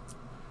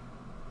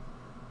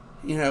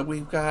 you know,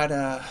 we've got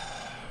a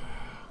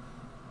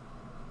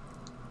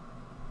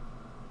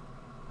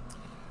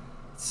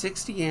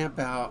 60 amp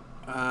out.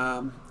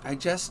 I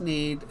just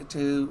need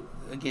to,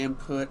 again,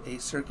 put a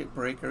circuit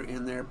breaker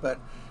in there, but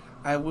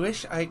I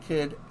wish I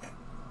could,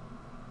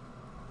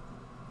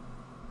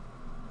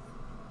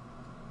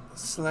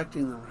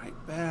 selecting the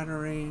right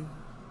battery.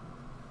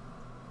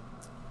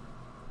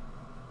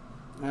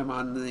 I'm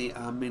on the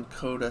Minn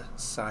Kota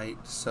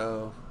site,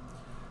 so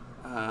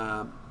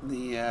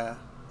the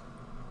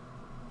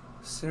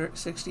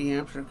 60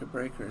 amp circuit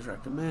breaker is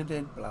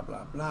recommended, blah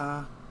blah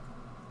blah.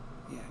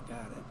 Yeah,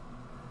 got it.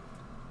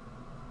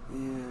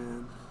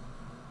 And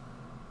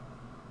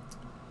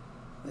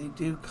they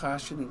do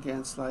caution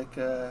against like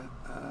the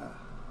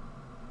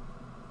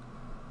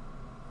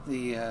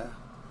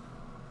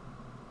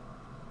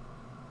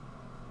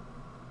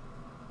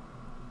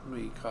what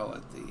do you call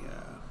it, the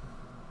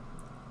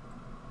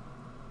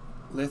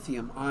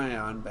lithium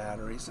ion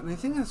batteries, and I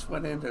think that's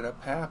what ended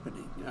up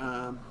happening,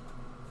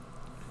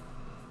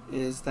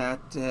 is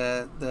that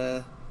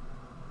the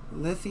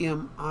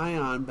lithium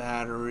ion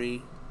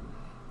battery,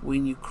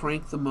 when you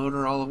crank the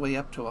motor all the way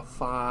up to a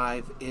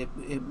 5,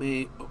 it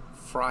may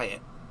fry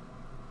it.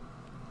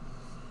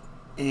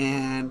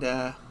 And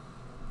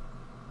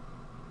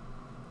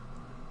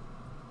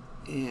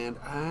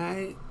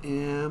I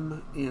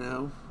am, you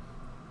know,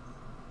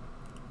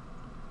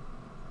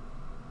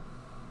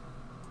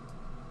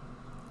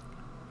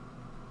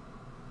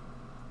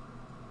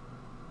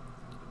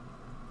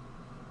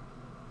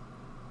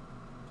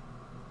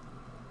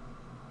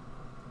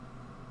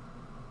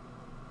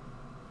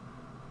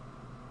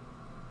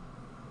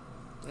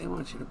 they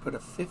want you to put a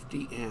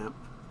 50 amp.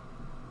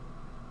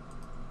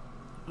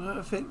 Well,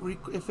 if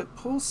it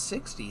pulls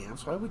 60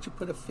 amps, why would you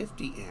put a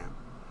 50 amp?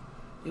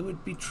 It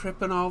would be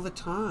tripping all the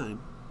time.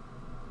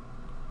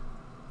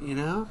 You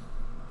know?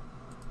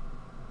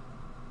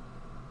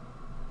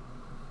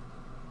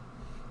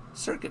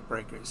 Circuit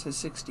breaker, it says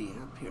 60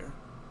 amp here.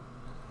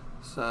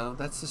 So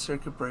that's the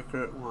circuit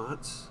breaker it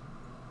wants.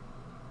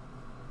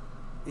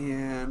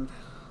 And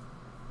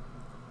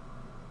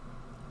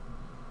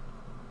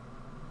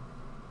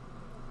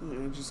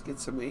just get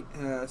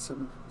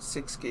some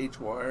 6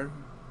 gauge wire.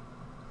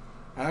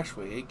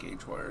 Actually,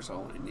 8-gauge wire is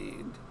all I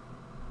need.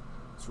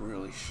 It's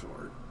really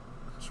short.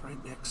 It's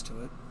right next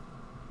to it.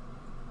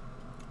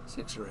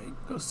 6 or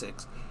 8. Go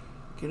 6.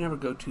 Can never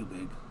go too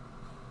big.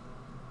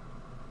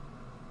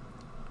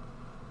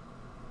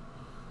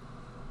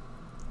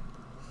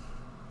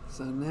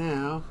 So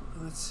now,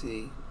 let's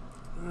see.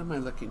 What am I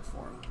looking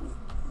for?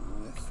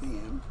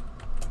 Lithium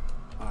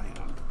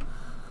ion.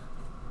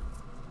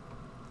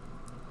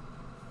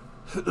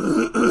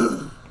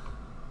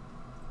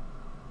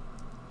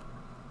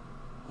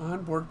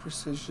 Onboard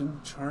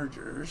precision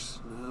chargers.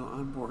 No.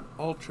 Onboard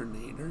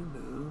alternator.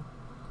 No.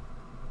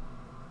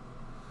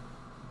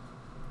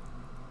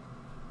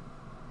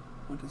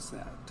 What is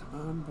that?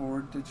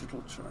 Onboard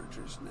digital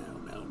chargers. No,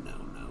 no, no,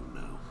 no,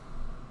 no.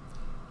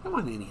 I don't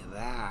want any of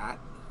that.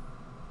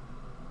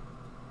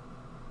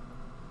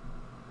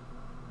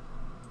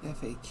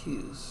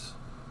 FAQs.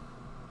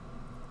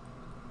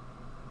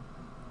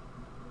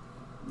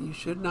 You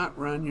should not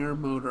run your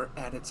motor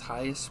at its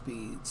highest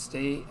speed.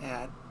 Stay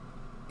at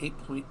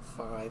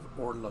 8.5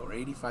 or lower,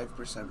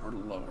 85% or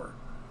lower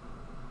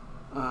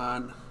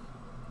on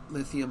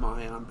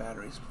lithium-ion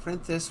batteries.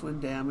 Prevent this when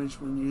damaged.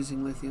 When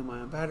using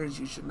lithium-ion batteries,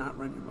 you should not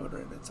run your motor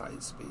at its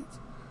highest speeds.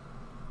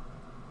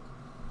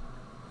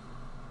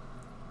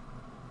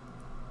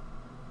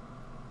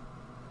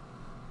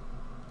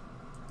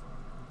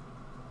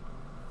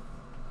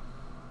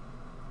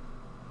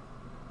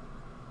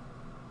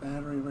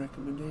 Battery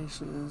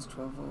recommendations,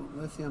 12-volt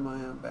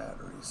lithium-ion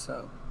batteries.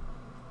 So,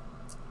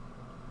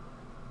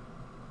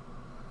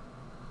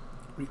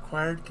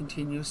 required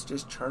continuous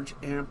discharge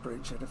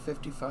amperage at a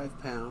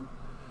 55-pound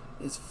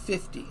is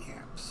 50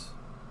 amps.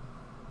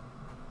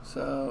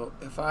 So,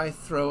 if I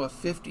throw a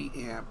 50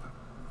 amp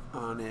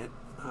on it,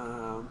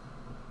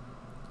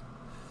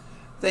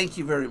 thank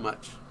you very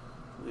much.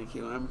 Thank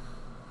you. I'm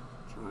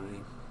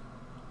trying.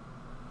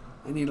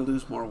 I need to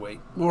lose more weight.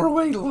 More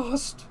weight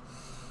lost.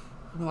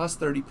 I lost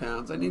 30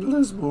 pounds. I need to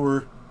lose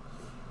more.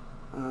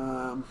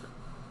 All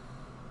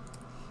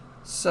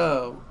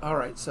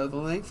right. So the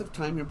length of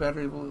time your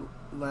battery will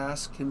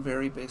last can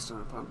vary based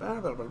on blah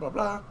blah blah blah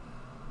blah.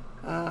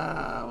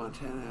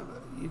 110.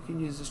 You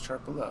can use this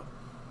chart below.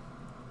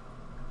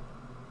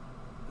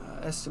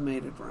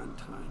 Estimated run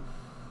time.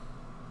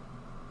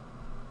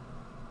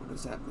 What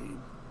does that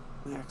mean?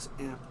 Max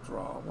amp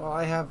draw. Well,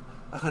 I have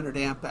 100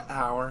 amp an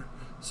hour,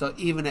 so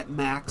even at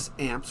max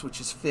amps,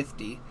 which is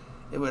 50.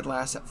 It would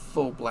last at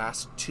full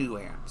blast 2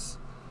 amps,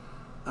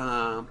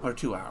 or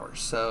 2 hours.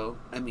 So,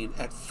 I mean,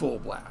 at full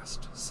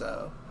blast.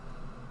 So,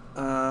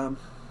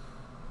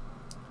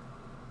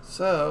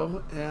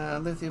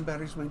 lithium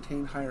batteries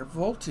maintain higher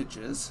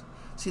voltages.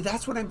 See,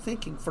 that's what I'm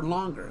thinking for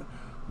longer.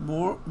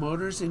 More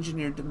motors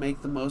engineered to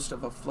make the most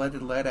of a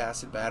flooded lead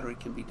acid battery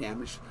can be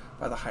damaged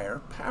by the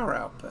higher power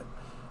output.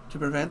 To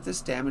prevent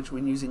this damage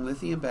when using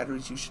lithium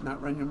batteries, you should not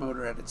run your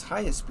motor at its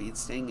highest speed,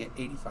 staying at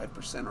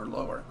 85% or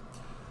lower.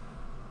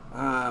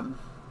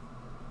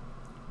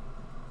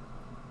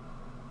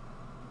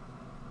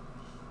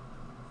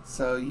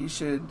 So you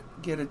should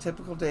get a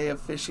typical day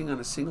of fishing on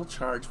a single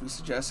charge. We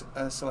suggest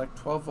select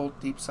 12-volt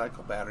deep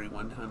cycle battery,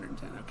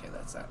 110. Okay,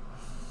 that's that.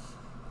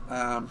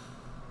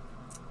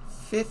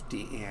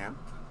 50 amp.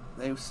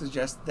 They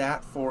suggest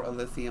that for a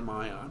lithium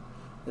ion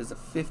is a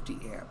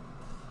 50 amp.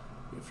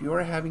 If you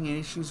are having any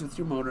issues with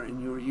your motor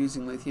and you are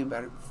using lithium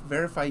battery,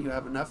 verify you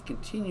have enough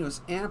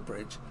continuous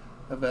amperage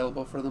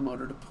available for the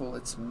motor to pull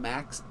its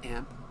max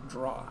amp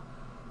draw.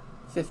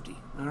 50.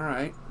 All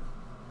right.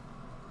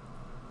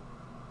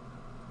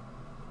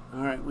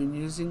 When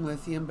using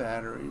lithium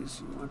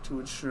batteries, you want to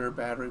ensure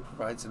battery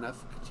provides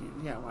enough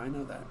continuous. Yeah, well, I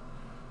know that.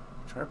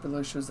 Chart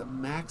below shows the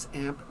max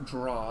amp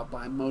draw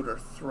by motor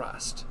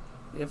thrust.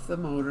 If the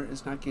motor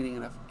is not getting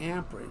enough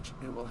amperage,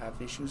 it will have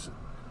issues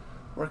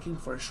working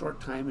for a short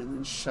time and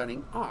then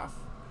shutting off.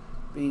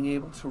 Being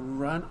able to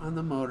run on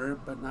the motor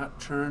but not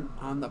turn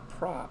on the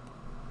prop.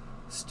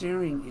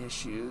 Steering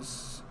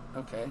issues.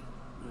 Okay,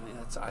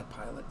 that's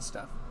iPilot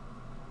stuff.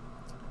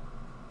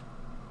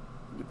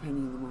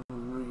 Depending on the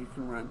motor, you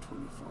can run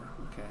 24.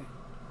 Okay.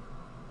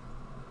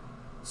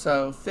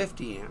 So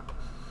 50 amp.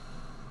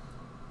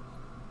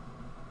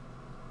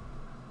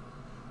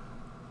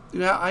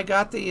 Yeah, I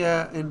got the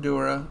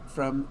Endura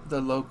from the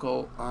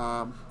local,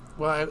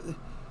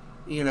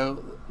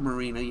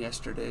 marina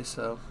yesterday,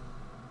 so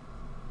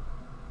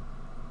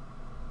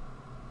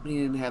we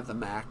didn't have the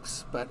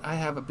max, but I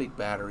have a big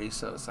battery,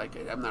 so it's like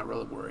I'm not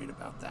really worried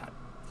about that.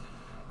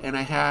 And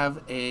I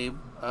have a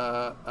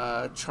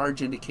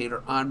charge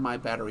indicator on my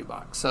battery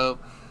box, so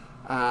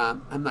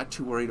I'm not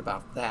too worried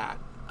about that.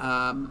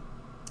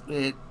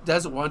 It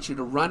doesn't want you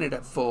to run it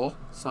at full,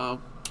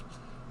 so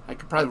I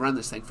could probably run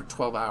this thing for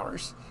 12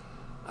 hours.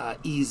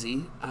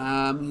 Easy.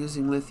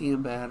 Using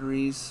lithium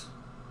batteries.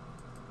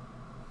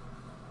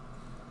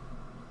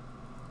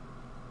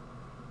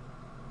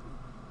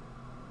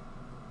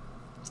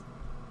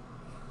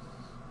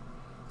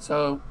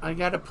 So I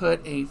got to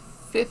put a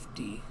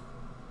 50.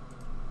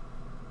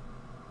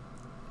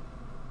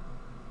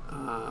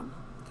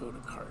 Go to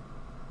cart.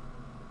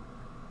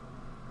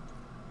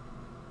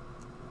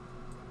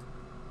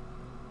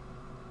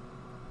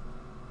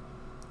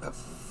 a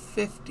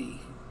 50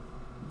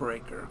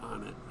 breaker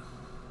on it.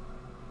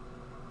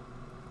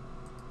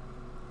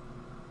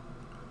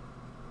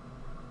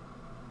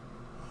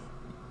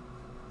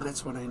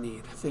 That's what I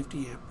need,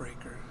 50 amp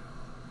breaker.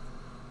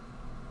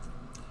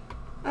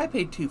 I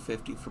paid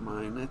 $250 for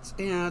mine.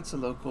 It's a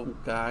local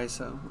guy,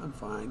 so I'm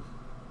fine.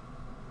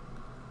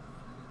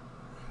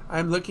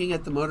 I'm looking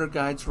at the motor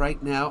guides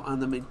right now on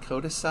the Minn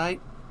Kota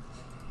site,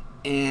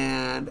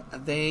 and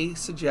they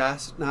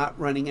suggest not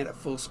running it at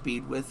full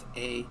speed with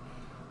a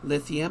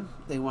lithium.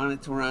 They want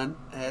it to run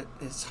at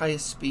its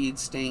highest speed,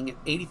 staying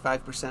at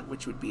 85%,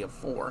 which would be a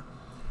 4.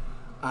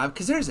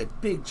 Because there's a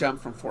big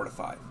jump from 4 to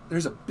 5.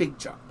 There's a big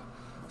jump.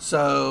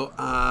 So,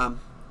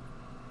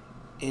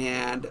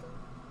 and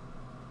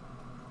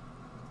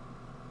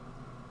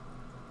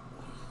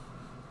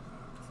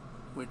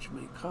which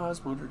may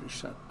cause motor to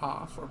shut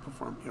off or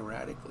perform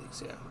erratically.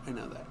 So yeah, I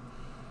know that.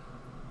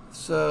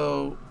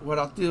 So what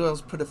I'll do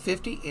is put a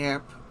 50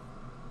 amp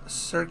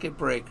circuit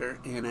breaker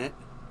in it,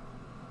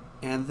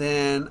 and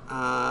then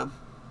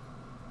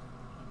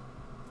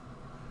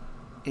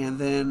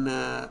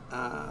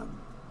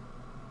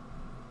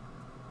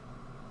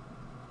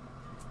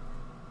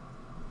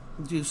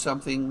do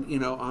something, you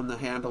know, on the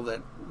handle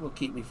that will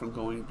keep me from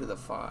going to the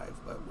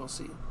 5, but we'll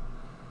see.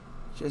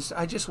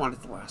 I just want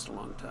it to last a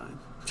long time.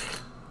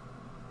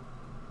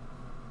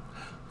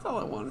 That's all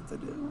I wanted to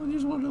do. I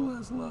just wanted to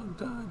last a long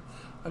time.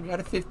 I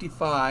got a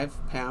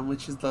 55 pound,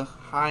 which is the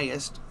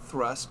highest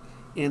thrust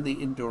in the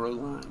Enduro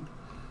line.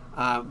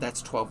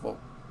 That's 12 volt.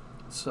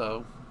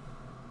 So,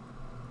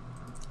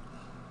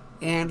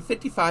 and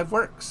 55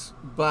 works,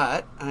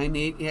 but I'm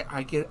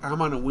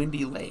on a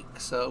windy lake,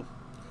 so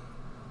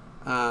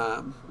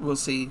we'll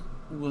see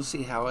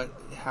how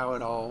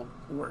it all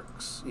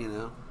works, you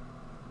know.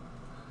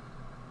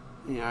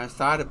 I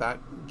thought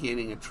about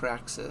getting a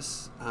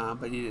Traxxas,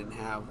 but he didn't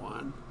have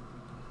one.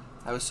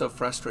 I was so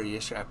frustrated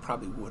yesterday. I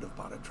probably would have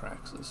bought a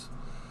Traxxas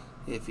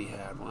if he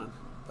had one,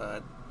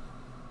 but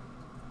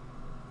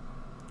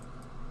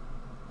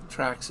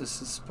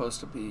Traxxas is supposed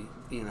to be,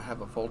 you know,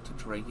 have a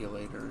voltage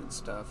regulator and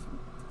stuff. And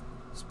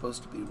it's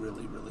supposed to be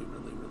really, really,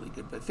 really, really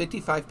good. But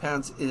 55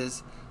 pounds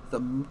is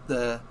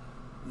the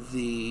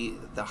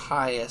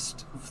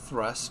highest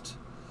thrust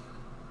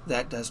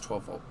that does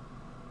 12 volt.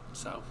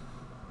 So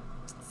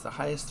it's the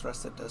highest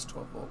thrust that does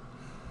 12 volt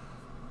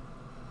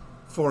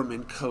for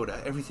Minn Kota.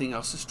 Everything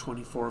else is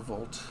 24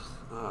 volt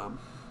on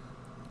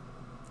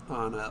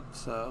up.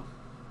 So,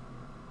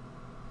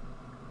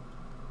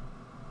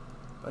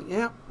 but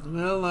yeah,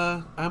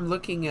 well, I'm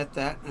looking at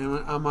that,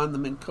 and I'm on the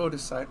Minn Kota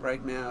site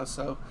right now.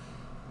 So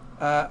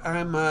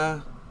I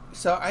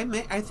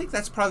think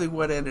that's probably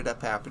what ended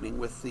up happening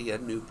with the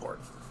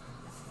Newport,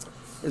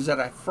 is that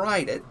I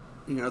fried it,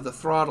 you know, the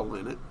throttle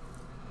in it,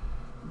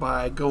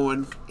 by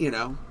going, you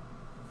know,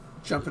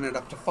 jumping it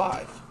up to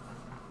 5.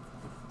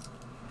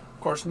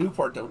 Of course,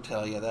 Newport don't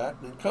tell you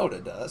that. Minn Kota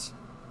does.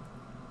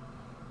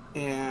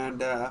 And,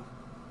 yeah,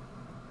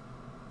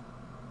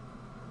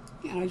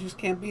 I just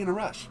can't be in a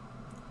rush.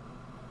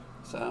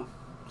 So,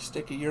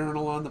 stick a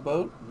urinal on the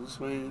boat. This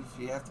way, if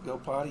you have to go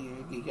potty,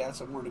 you got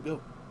somewhere to go.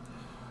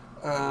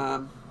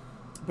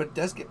 But it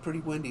does get pretty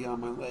windy on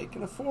my lake.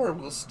 And a 4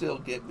 will still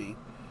get me,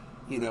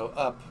 you know,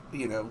 up,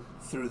 you know,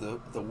 through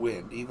the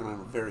wind, even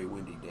on a very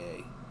windy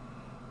day.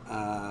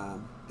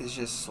 It's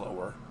just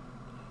slower.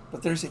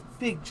 But there's a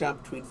big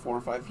jump between 4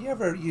 and 5. If you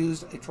ever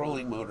used a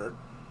trolling motor,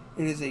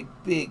 it is a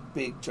big,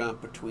 big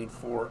jump between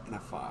 4 and a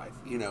 5,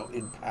 you know,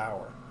 in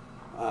power.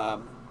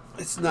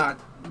 It's not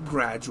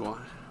gradual.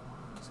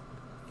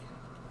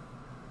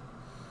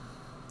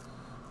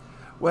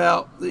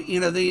 Well, you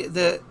know,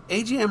 the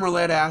AGM or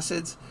lead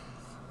acids,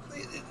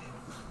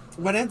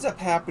 what ends up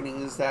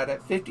happening is that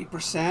at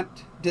 50%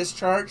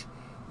 discharge,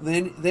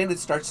 then it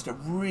starts to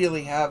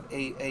really have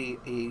a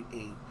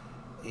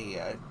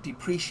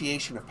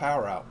depreciation of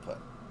power output,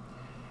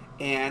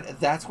 and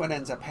that's what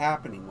ends up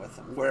happening with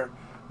them. Where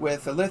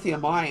with the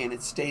lithium ion,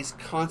 it stays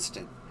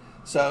constant,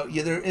 so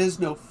there is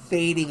no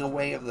fading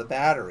away of the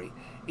battery.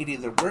 It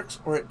either works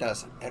or it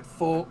doesn't, at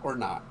full or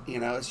not. You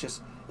know, it's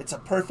a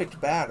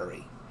perfect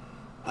battery.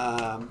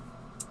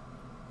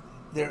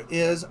 There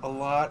is a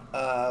lot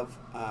of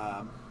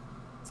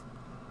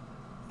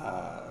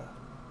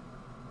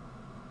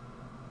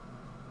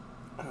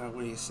what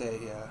do you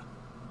say?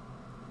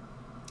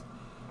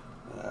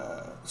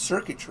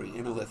 Circuitry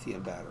in a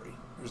lithium battery.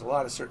 There's a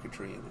lot of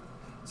circuitry in it.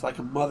 It's like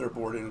a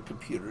motherboard in a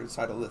computer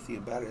inside a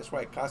lithium battery. That's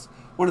why it costs,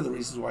 one of the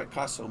reasons why it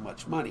costs so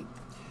much money,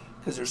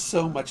 because there's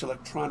so much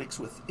electronics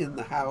within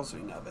the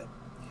housing of it.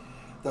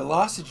 The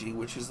Lossity,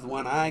 which is the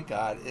one I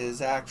got,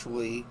 is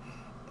actually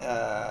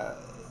a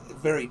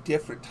very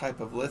different type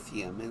of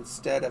lithium.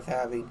 Instead of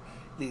having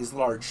these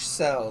large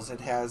cells,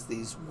 it has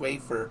these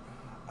wafer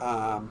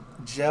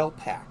gel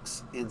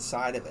packs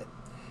inside of it.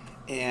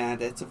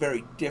 And it's a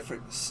very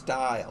different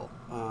style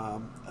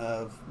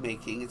of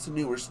making. It's a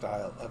newer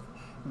style of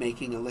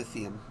making a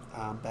lithium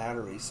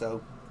battery.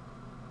 So,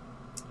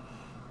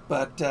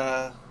 but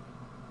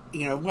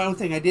you know, one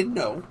thing I didn't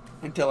know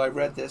until I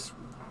read this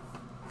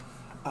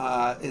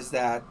is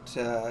that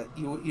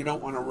you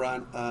don't want to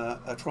run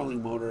a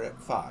trolling motor at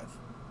 5.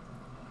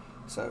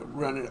 So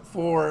run it at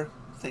 4.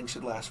 Things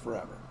should last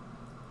forever.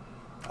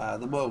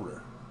 The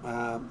motor.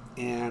 I've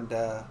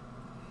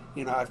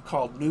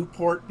called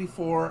Newport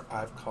before.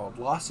 I've called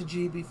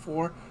Losagy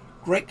before.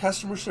 Great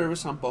customer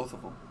service on both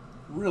of them.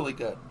 Really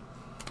good.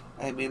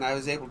 I mean, I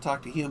was able to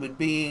talk to human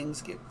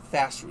beings, get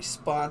fast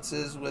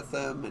responses with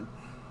them, and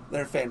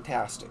they're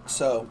fantastic.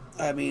 So,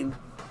 I mean,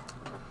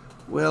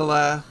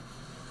 we'll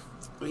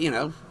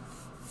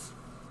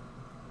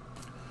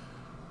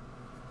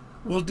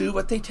do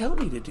what they tell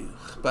me to do.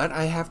 But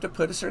I have to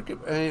put a circuit,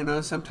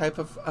 some type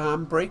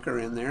of breaker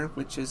in there,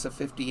 which is a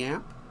 50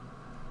 amp.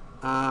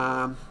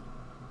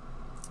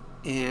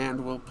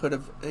 And we'll put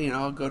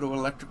I'll go to an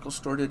electrical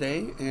store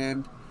today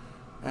and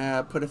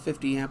put a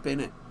 50 amp in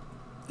it.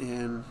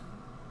 And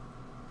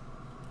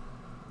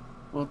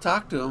we'll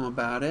talk to them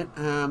about it.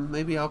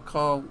 Maybe I'll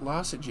call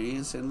Losagy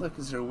and say, look,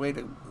 is there a way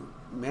to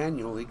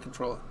manually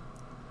control it?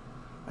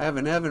 I have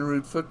an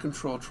Evinrude foot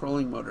control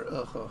trolling motor.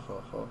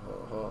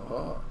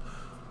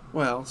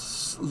 Well,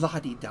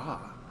 la-di-da.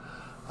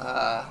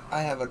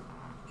 I have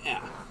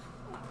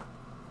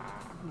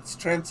it's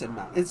transit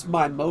mount. It's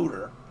my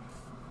motor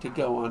to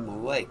go on the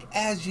lake,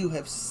 as you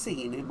have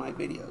seen in my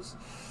videos.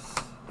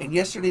 In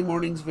yesterday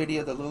morning's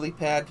video, the lily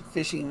pad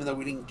fishing, even though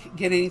we didn't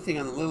get anything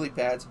on the lily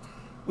pads,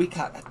 we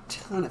caught a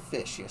ton of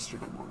fish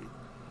yesterday morning.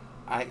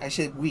 I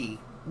said we,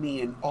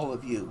 me and all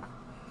of you,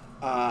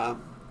 caught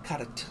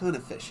a ton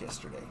of fish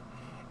yesterday.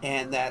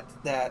 And that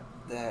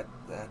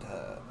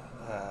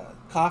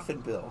coffin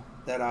bill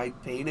that I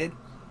painted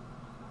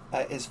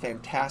is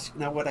fantastic.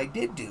 Now what I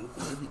did do,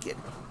 let me get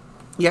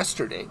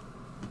yesterday,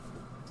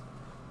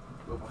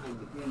 go behind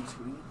the green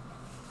screen.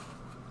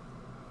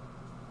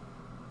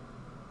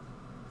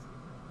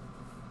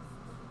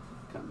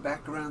 Come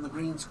back around the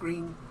green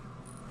screen.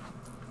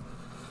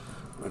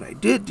 What I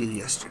did do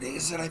yesterday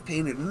is that I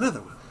painted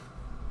another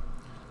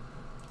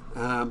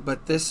one.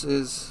 But this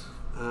is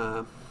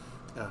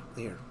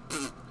there.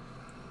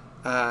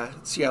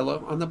 It's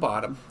yellow on the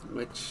bottom,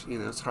 which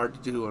it's hard to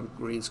do on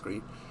green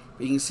screen.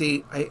 But you can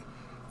see,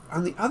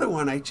 on the other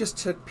one, I just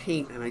took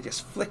paint and I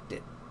just flicked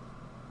it.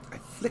 I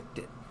flicked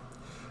it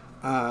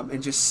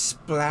and just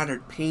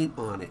splattered paint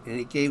on it, and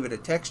it gave it a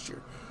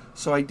texture.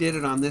 So I did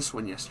it on this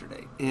one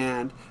yesterday,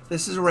 and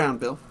this is a round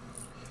bill,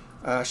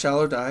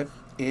 shallow dive,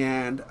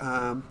 and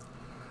I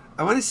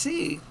want to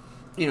see,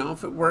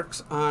 if it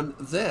works on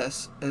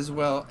this as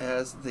well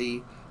as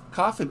the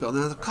coffin bill.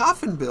 Now the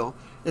coffin bill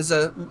is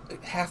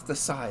half the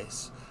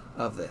size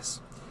of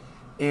this,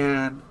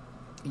 and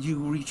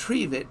you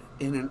retrieve it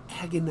in an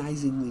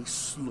agonizingly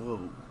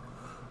slow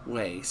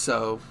way.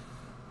 So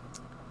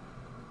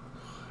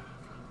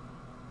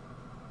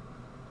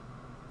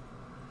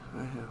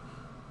I have,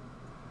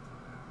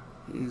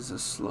 he's a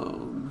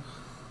Sloan.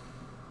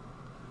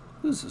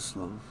 Who's a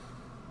Sloan?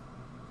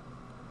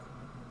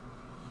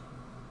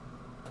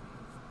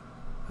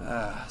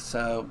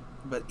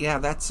 But yeah,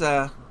 that's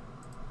so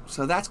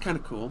that's kind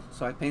of cool.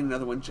 So I painted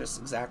another one just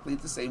exactly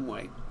the same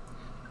way.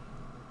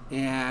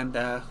 And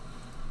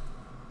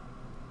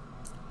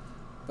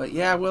but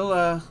yeah,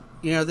 we'll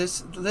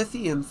this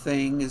lithium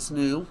thing is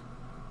new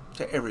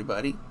to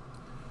everybody,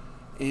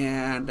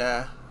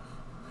 and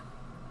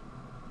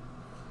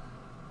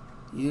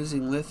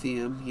using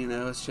lithium,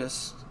 it's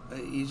just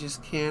you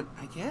just can't.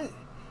 I get it.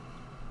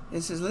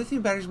 It says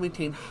lithium batteries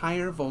maintain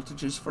higher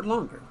voltages for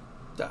longer.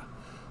 Duh.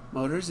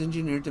 Motors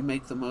engineered to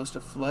make the most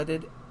of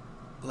flooded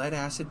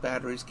lead-acid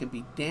batteries can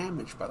be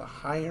damaged by the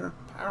higher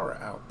power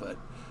output.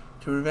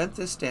 To prevent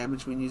this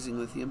damage when using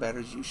lithium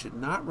batteries, you should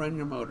not run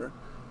your motor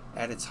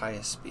at its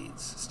highest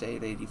speeds. Stay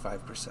at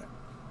 85%.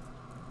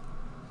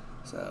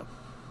 So,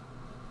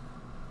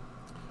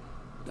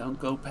 don't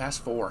go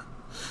past 4.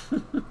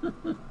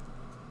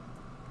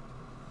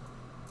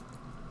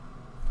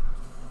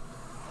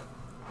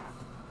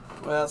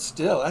 Well,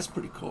 still, that's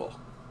pretty cool.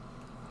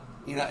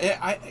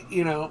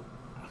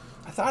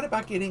 I thought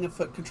about getting a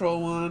foot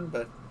control one,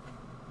 but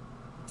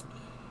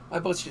my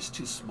boat's just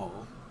too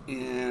small,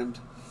 and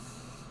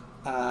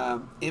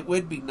it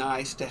would be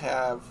nice to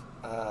have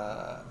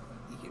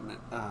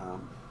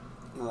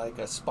like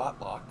a spot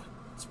lock.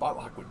 Spot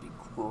lock would be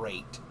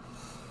great,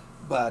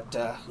 but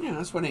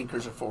that's what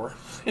anchors are for.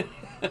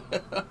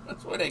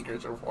 That's what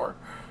anchors are for.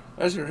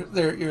 As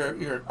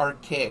your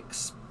archaic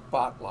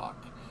spot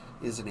lock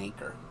is an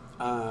anchor,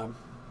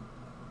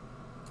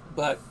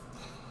 but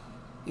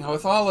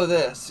with all of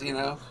this,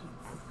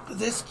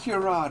 this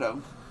Curado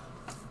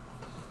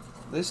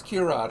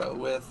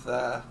with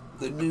the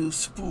new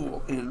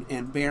spool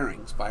and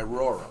bearings by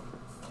Roro.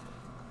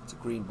 It's a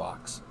green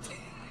box.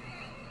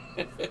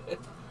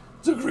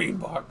 It's a green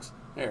box.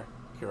 There,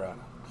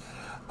 Curado.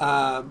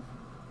 I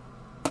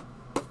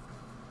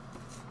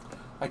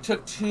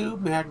took 2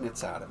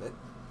 magnets out of it.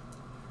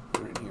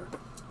 They're in here.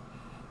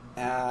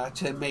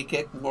 To make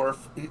it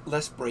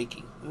less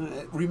braking.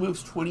 It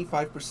removes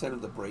 25%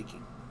 of the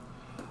braking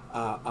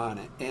on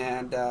it,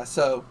 and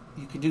so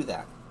you can do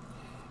that.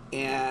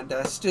 And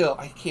still,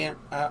 I can't.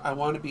 I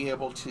want to be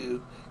able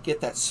to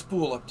get that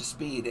spool up to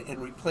speed,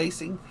 and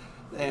replacing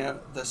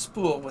the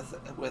spool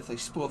with a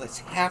spool that's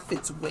half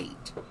its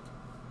weight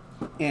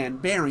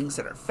and bearings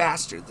that are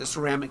faster, the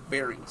ceramic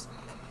bearings,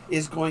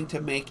 is going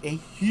to make a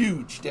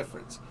huge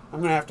difference. I'm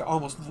going to have to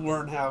almost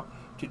learn how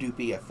to do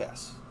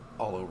BFS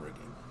all over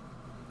again.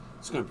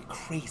 It's going to be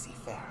crazy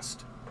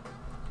fast.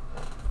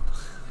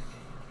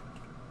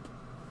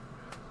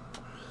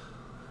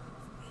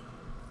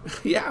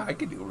 Yeah, I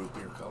could do a root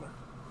beer color.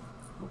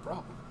 No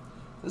problem.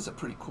 This is a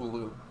pretty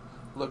cool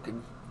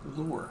looking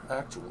lure,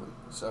 actually.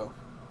 So,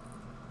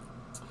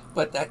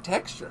 but that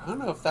texture, I don't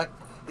know if that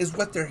is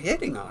what they're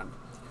hitting on.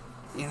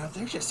 You know,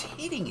 they're just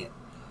hitting it.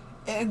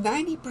 And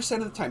 90%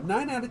 of the time,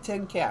 9 out of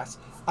 10 casts,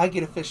 I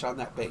get a fish on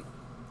that bait.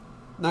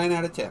 9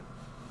 out of 10.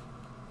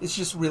 It's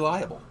just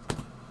reliable.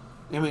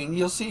 I mean,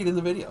 you'll see it in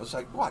the video. It's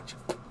like, watch.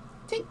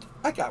 Tink,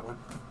 I got one.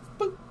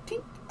 Boop,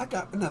 tink, I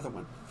got another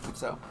one.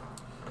 So,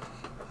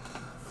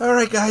 all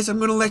right, guys, I'm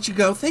going to let you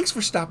go. Thanks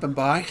for stopping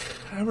by.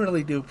 I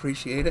really do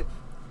appreciate it.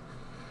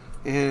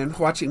 And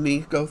watching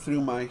me go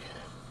through my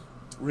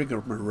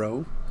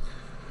rigmarole.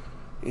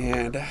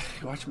 And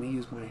watch me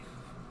use my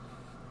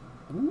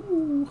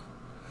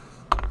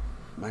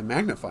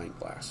magnifying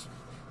glass.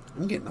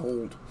 I'm getting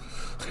old.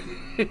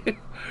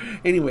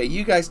 Anyway,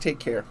 you guys take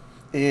care.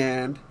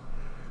 And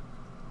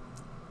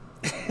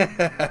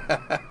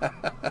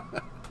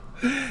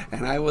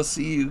and I will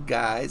see you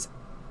guys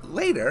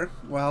later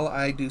while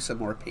I do some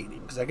more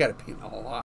painting, because I got to paint a lot.